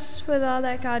blessed with all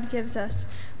that God gives us.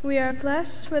 We are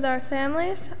blessed with our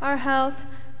families, our health,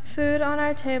 food on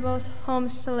our tables,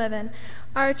 homes to live in,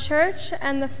 our church,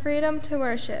 and the freedom to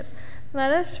worship.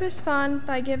 Let us respond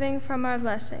by giving from our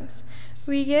blessings.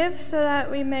 We give so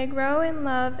that we may grow in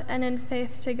love and in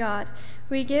faith to God.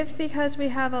 We give because we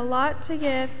have a lot to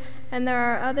give, and there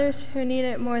are others who need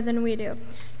it more than we do.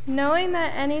 Knowing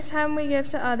that any time we give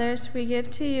to others, we give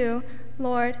to you,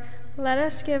 Lord, let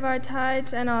us give our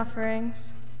tithes and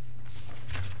offerings.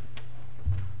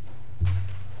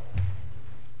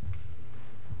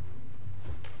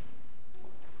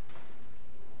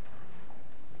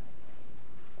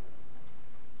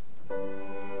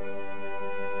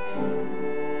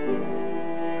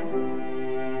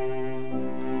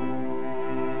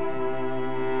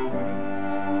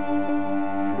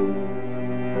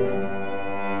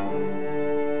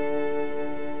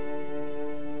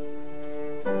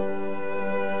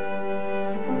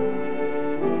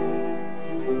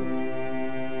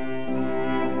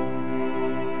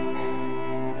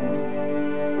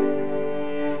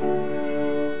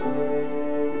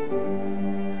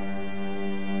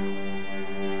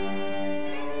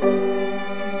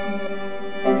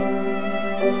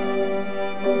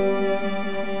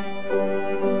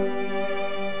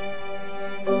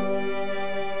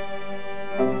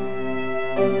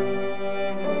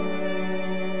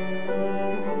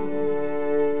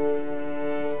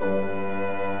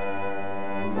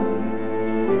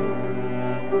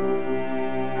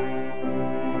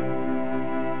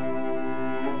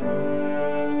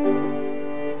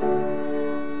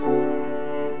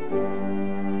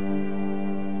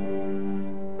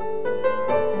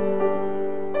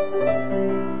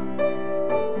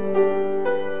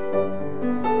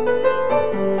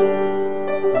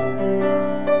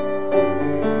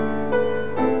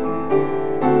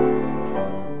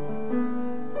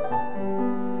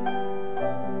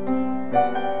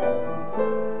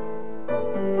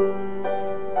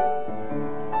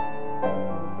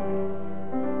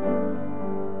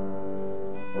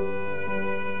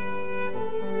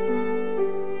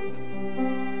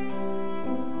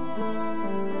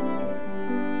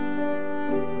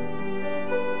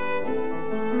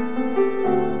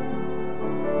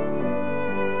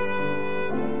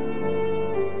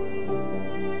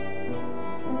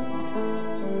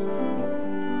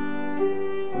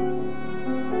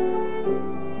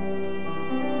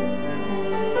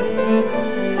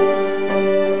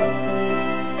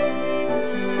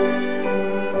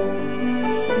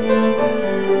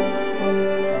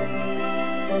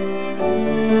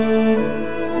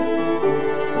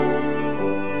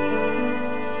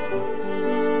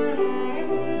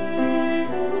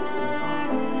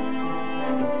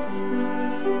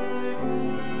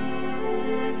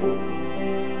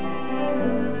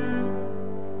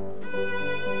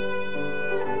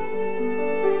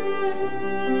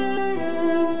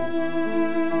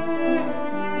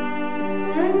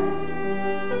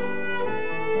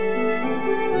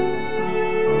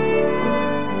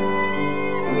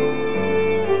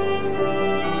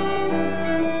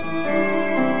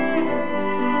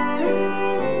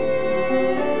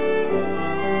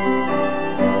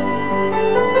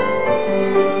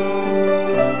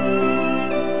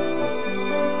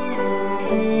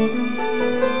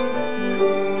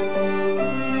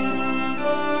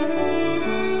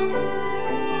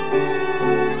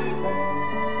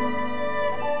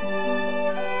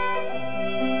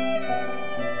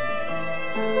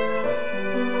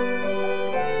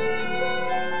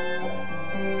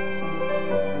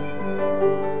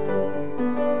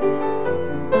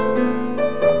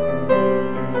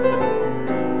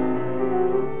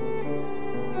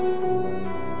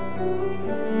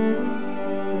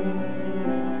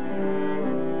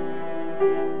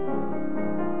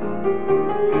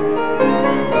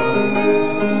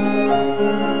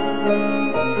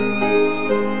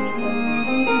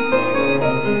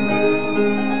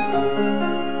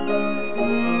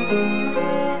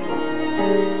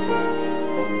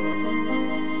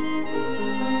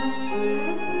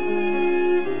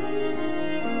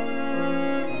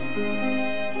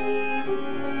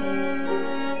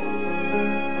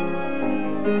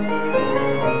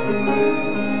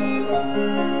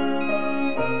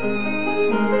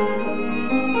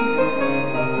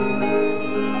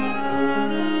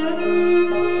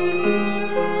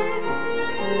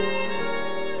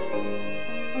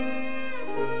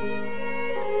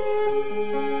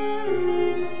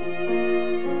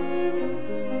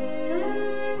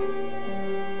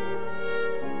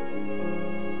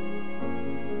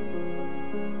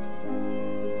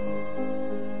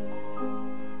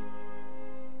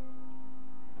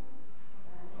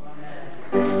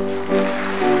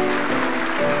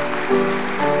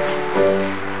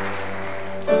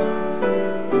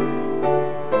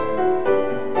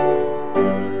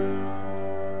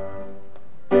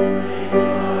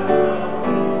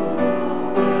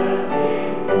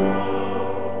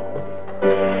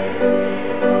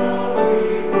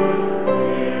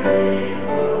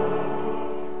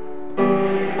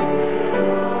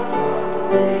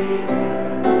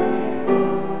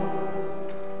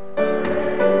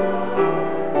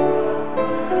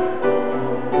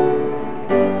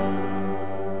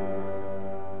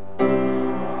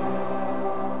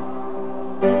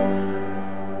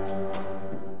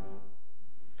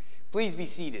 be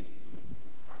seated.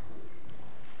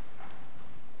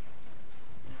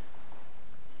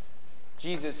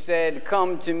 Jesus said,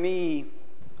 "Come to me,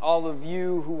 all of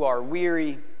you who are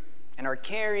weary and are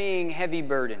carrying heavy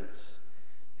burdens,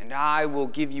 and I will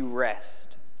give you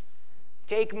rest.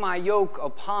 Take my yoke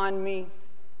upon me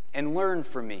and learn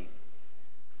from me,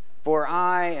 for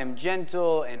I am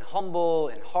gentle and humble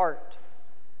in heart,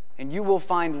 and you will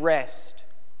find rest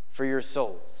for your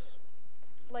souls."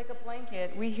 Like a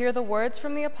blanket, we hear the words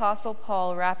from the Apostle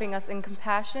Paul wrapping us in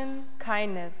compassion,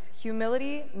 kindness,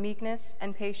 humility, meekness,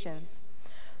 and patience.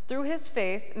 Through his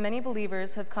faith, many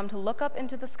believers have come to look up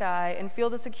into the sky and feel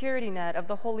the security net of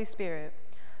the Holy Spirit.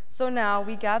 So now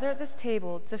we gather at this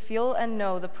table to feel and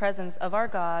know the presence of our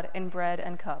God in bread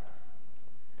and cup.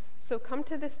 So come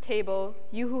to this table,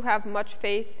 you who have much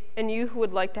faith, and you who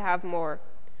would like to have more.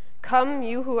 Come,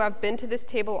 you who have been to this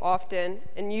table often,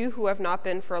 and you who have not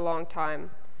been for a long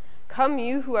time. Come,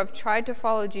 you who have tried to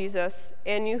follow Jesus,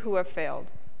 and you who have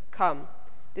failed. Come.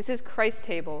 This is Christ's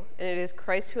table, and it is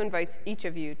Christ who invites each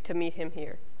of you to meet him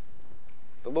here.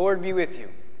 The Lord be with you.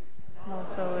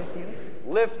 Also with you.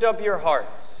 Lift up your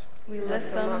hearts. We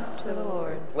lift them up to the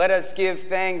Lord. Let us give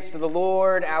thanks to the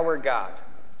Lord our God.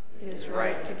 It is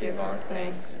right to give our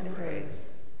thanks and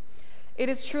praise. It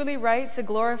is truly right to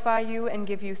glorify you and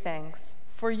give you thanks.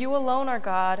 For you alone are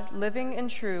God, living and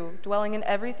true, dwelling in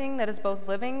everything that is both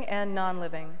living and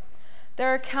non-living.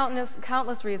 There are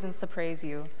countless reasons to praise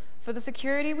you. For the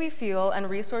security we feel and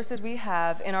resources we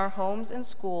have in our homes and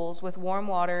schools with warm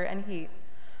water and heat.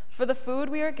 For the food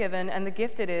we are given and the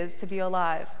gift it is to be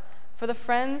alive. For the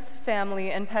friends, family,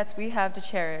 and pets we have to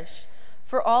cherish.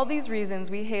 For all these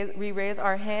reasons, we raise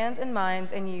our hands and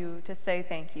minds in you to say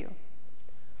thank you.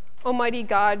 Almighty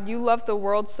God, you love the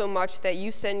world so much that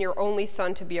you send your only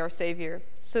Son to be our Savior.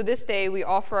 So this day we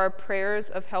offer our prayers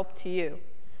of help to you.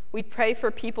 We pray for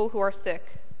people who are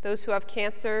sick, those who have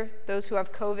cancer, those who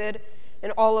have COVID,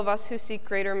 and all of us who seek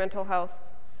greater mental health.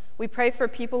 We pray for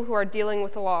people who are dealing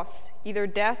with loss, either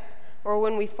death or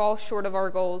when we fall short of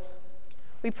our goals.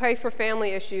 We pray for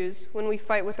family issues, when we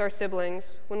fight with our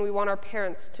siblings, when we want our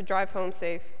parents to drive home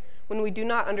safe, when we do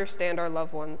not understand our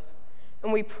loved ones.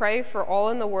 And we pray for all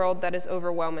in the world that is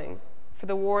overwhelming, for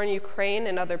the war in Ukraine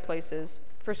and other places,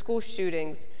 for school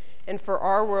shootings, and for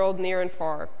our world near and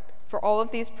far. For all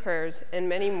of these prayers and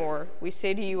many more, we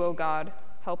say to you, O God,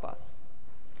 help us.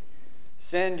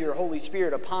 Send your Holy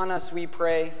Spirit upon us, we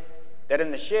pray, that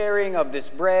in the sharing of this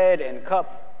bread and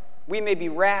cup, we may be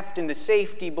wrapped in the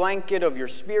safety blanket of your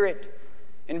Spirit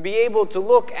and be able to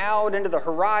look out into the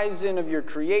horizon of your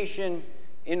creation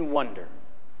in wonder.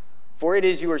 For it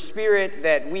is your Spirit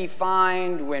that we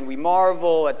find when we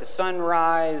marvel at the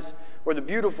sunrise or the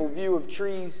beautiful view of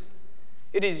trees.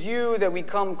 It is you that we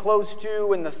come close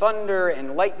to in the thunder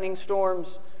and lightning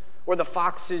storms or the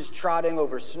foxes trotting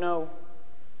over snow.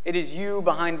 It is you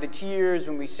behind the tears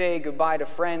when we say goodbye to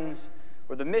friends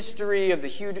or the mystery of the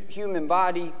human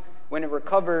body when it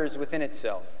recovers within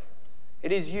itself.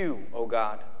 It is you, O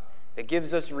God, that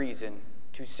gives us reason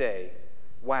to say,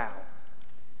 wow.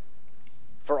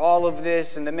 For all of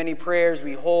this and the many prayers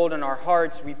we hold in our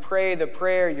hearts, we pray the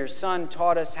prayer your Son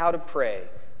taught us how to pray,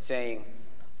 saying,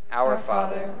 Our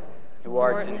Father, who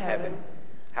art in heaven,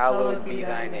 hallowed be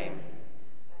thy name.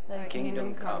 Thy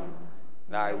kingdom come,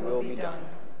 thy will be done,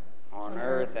 on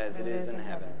earth as it is in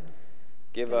heaven.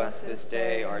 Give us this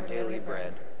day our daily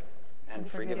bread, and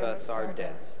forgive us our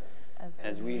debts,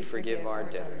 as we forgive our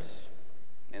debtors.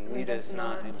 And lead us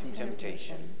not into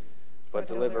temptation, but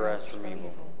deliver us from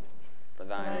evil. For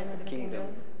thine is the kingdom,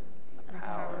 and the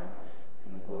power,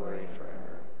 and the glory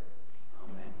forever.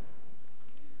 Amen.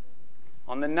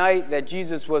 On the night that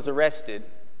Jesus was arrested,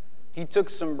 he took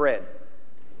some bread.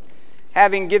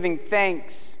 Having given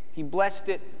thanks, he blessed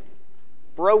it,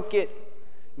 broke it,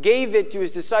 gave it to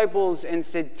his disciples, and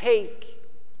said, Take,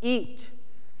 eat.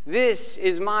 This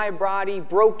is my body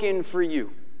broken for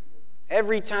you.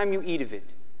 Every time you eat of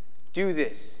it, do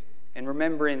this in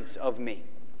remembrance of me.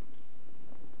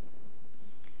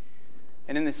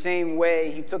 And in the same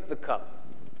way, he took the cup.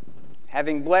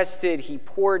 Having blessed it, he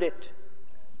poured it.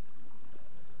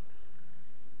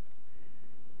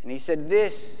 And he said,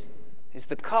 This is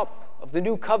the cup of the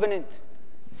new covenant,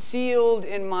 sealed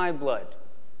in my blood.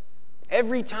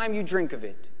 Every time you drink of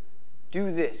it,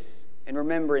 do this in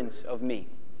remembrance of me.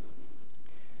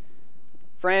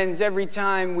 Friends, every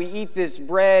time we eat this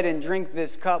bread and drink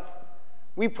this cup,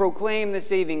 we proclaim the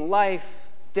saving life,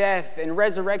 death, and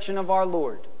resurrection of our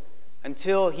Lord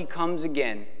until he comes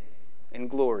again in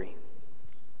glory.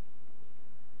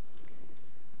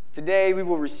 Today we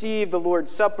will receive the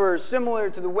Lord's Supper similar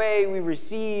to the way we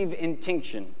receive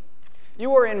intinction.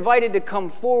 you are invited to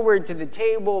come forward to the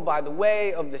table by the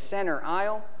way of the center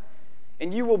aisle,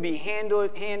 and you will be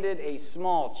handed a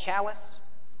small chalice,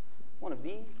 one of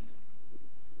these.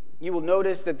 You will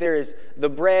notice that there is the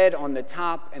bread on the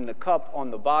top and the cup on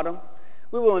the bottom.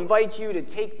 We will invite you to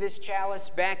take this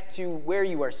chalice back to where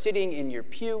you are sitting in your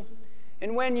pew,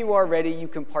 and when you are ready, you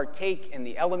can partake in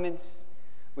the elements.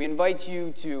 We invite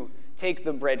you to take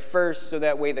the bread first, so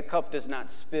that way the cup does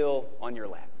not spill on your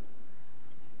lap.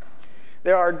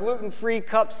 There are gluten-free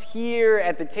cups here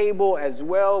at the table as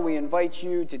well. We invite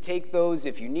you to take those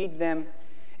if you need them.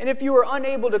 And if you are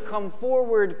unable to come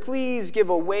forward, please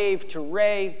give a wave to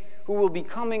Ray, who will be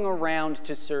coming around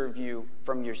to serve you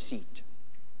from your seat.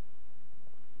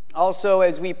 Also,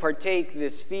 as we partake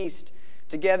this feast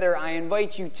together, I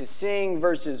invite you to sing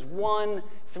verses 1,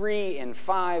 3, and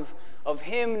 5 of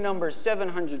hymn number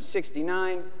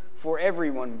 769, For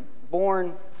Everyone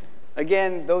Born.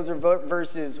 Again, those are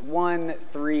verses 1,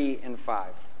 3, and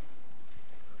 5.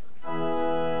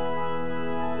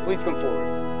 Please come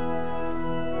forward.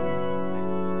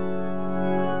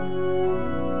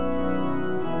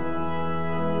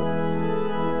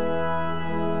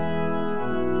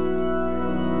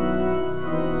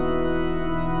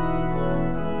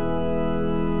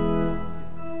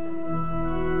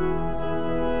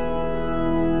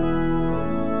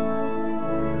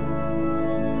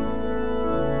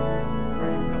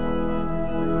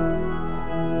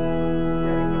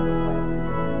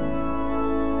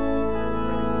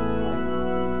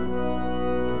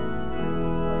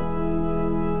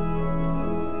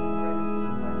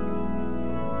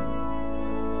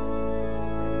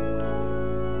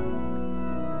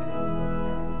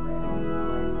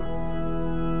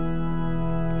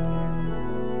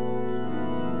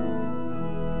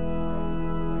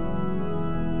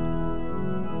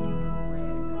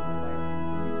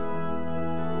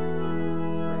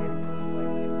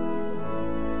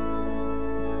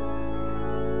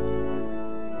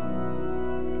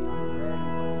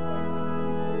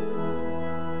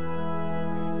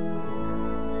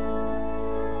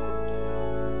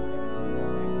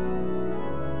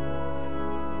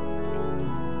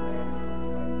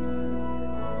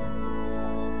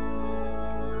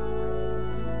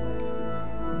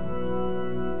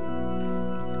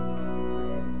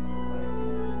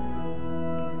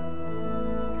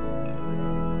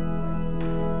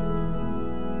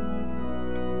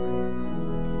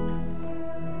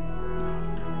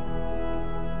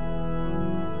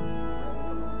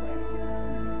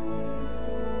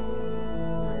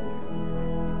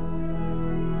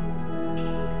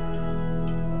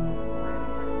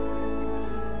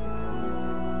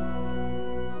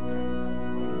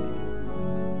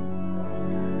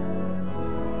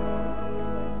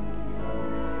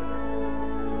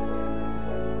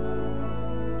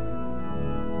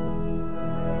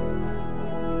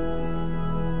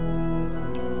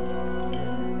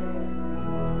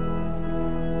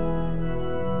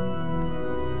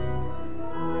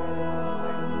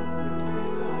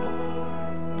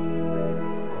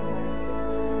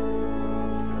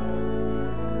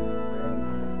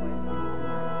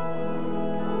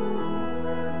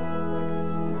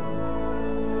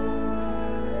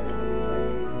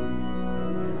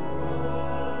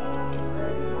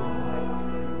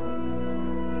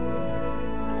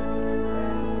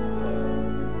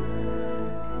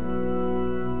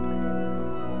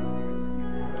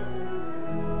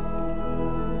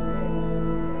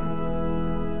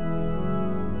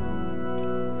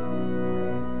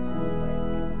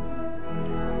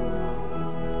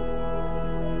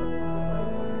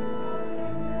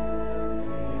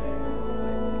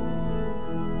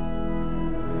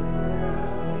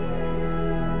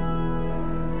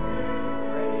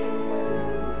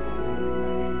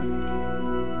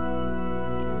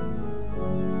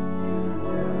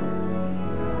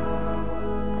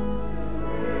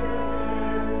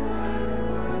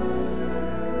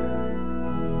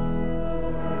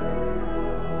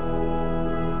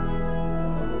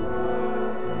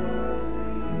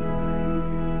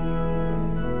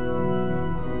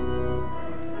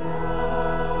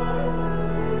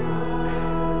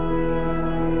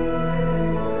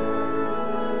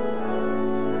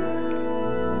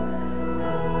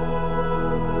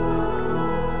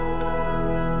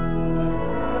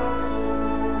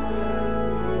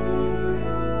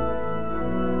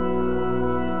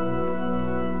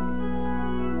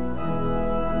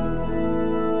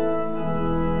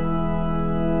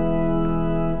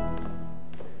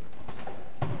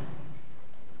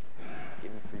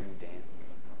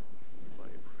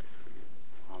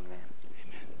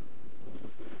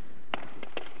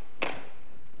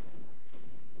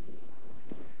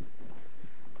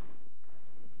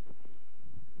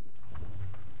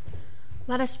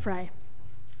 Let us pray.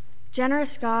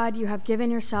 Generous God, you have given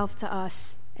yourself to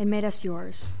us and made us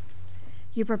yours.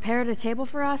 You prepared a table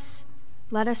for us,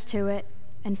 led us to it,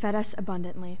 and fed us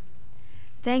abundantly.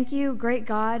 Thank you, great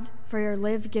God, for your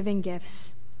life-giving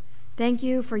gifts. Thank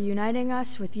you for uniting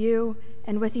us with you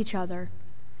and with each other,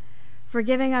 for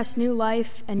giving us new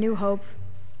life and new hope,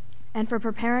 and for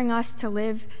preparing us to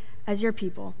live as your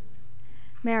people.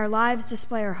 May our lives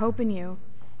display our hope in you.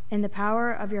 In the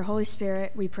power of your Holy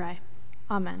Spirit, we pray.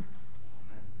 Amen.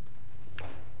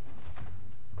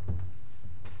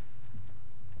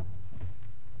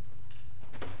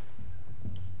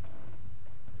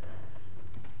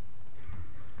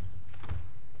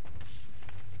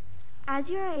 As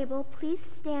you are able, please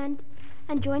stand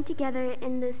and join together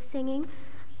in the singing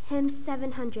hymn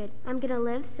 700. I'm going to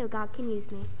live so God can use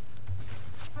me.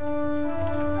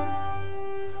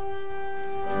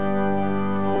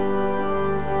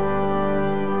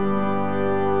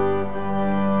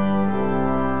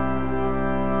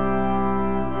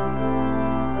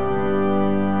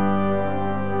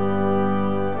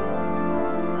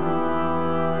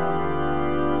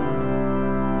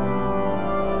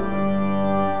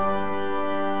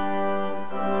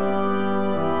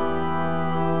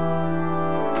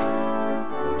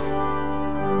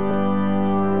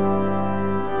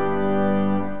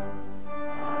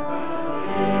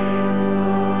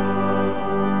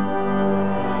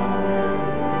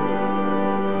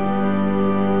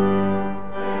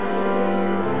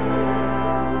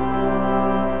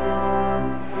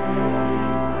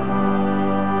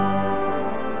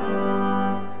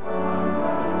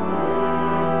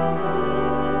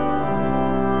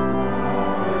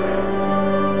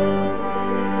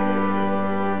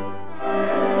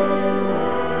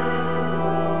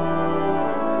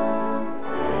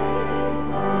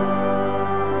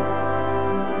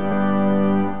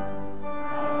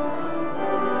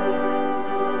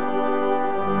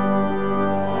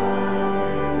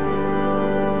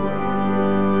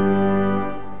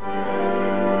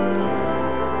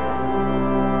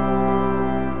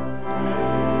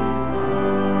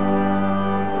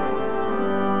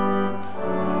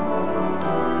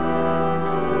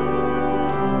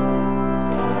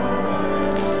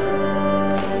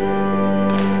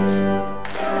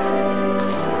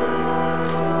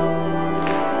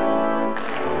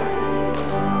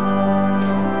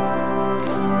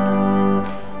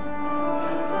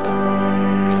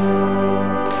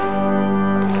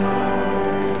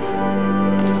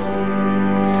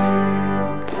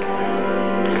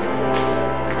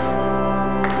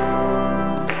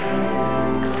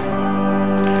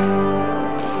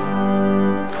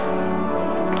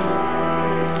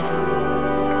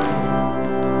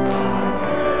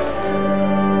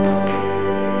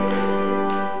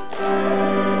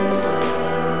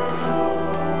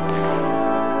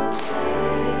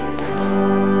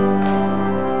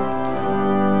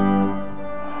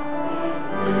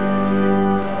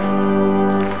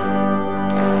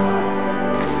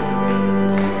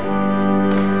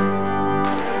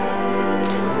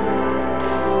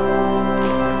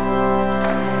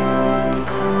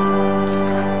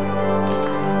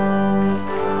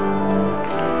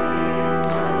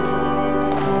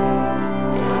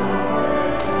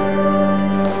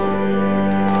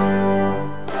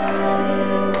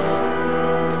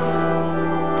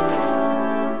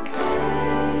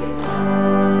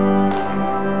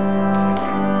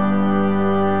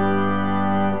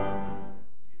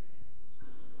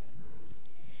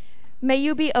 May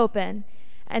you be open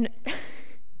and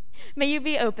may you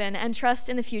be open and trust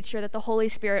in the future that the Holy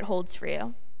Spirit holds for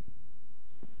you.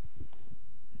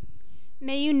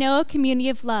 May you know a community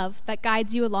of love that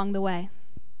guides you along the way.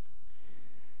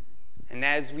 And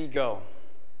as we go,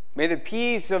 may the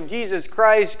peace of Jesus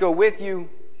Christ go with you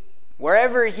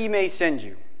wherever he may send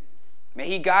you. May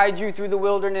he guide you through the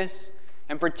wilderness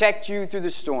and protect you through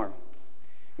the storm.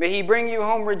 May he bring you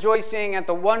home rejoicing at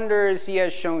the wonders he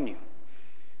has shown you.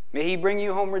 May he bring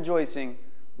you home rejoicing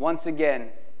once again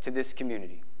to this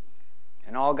community.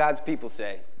 And all God's people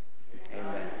say,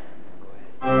 amen.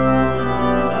 Go ahead.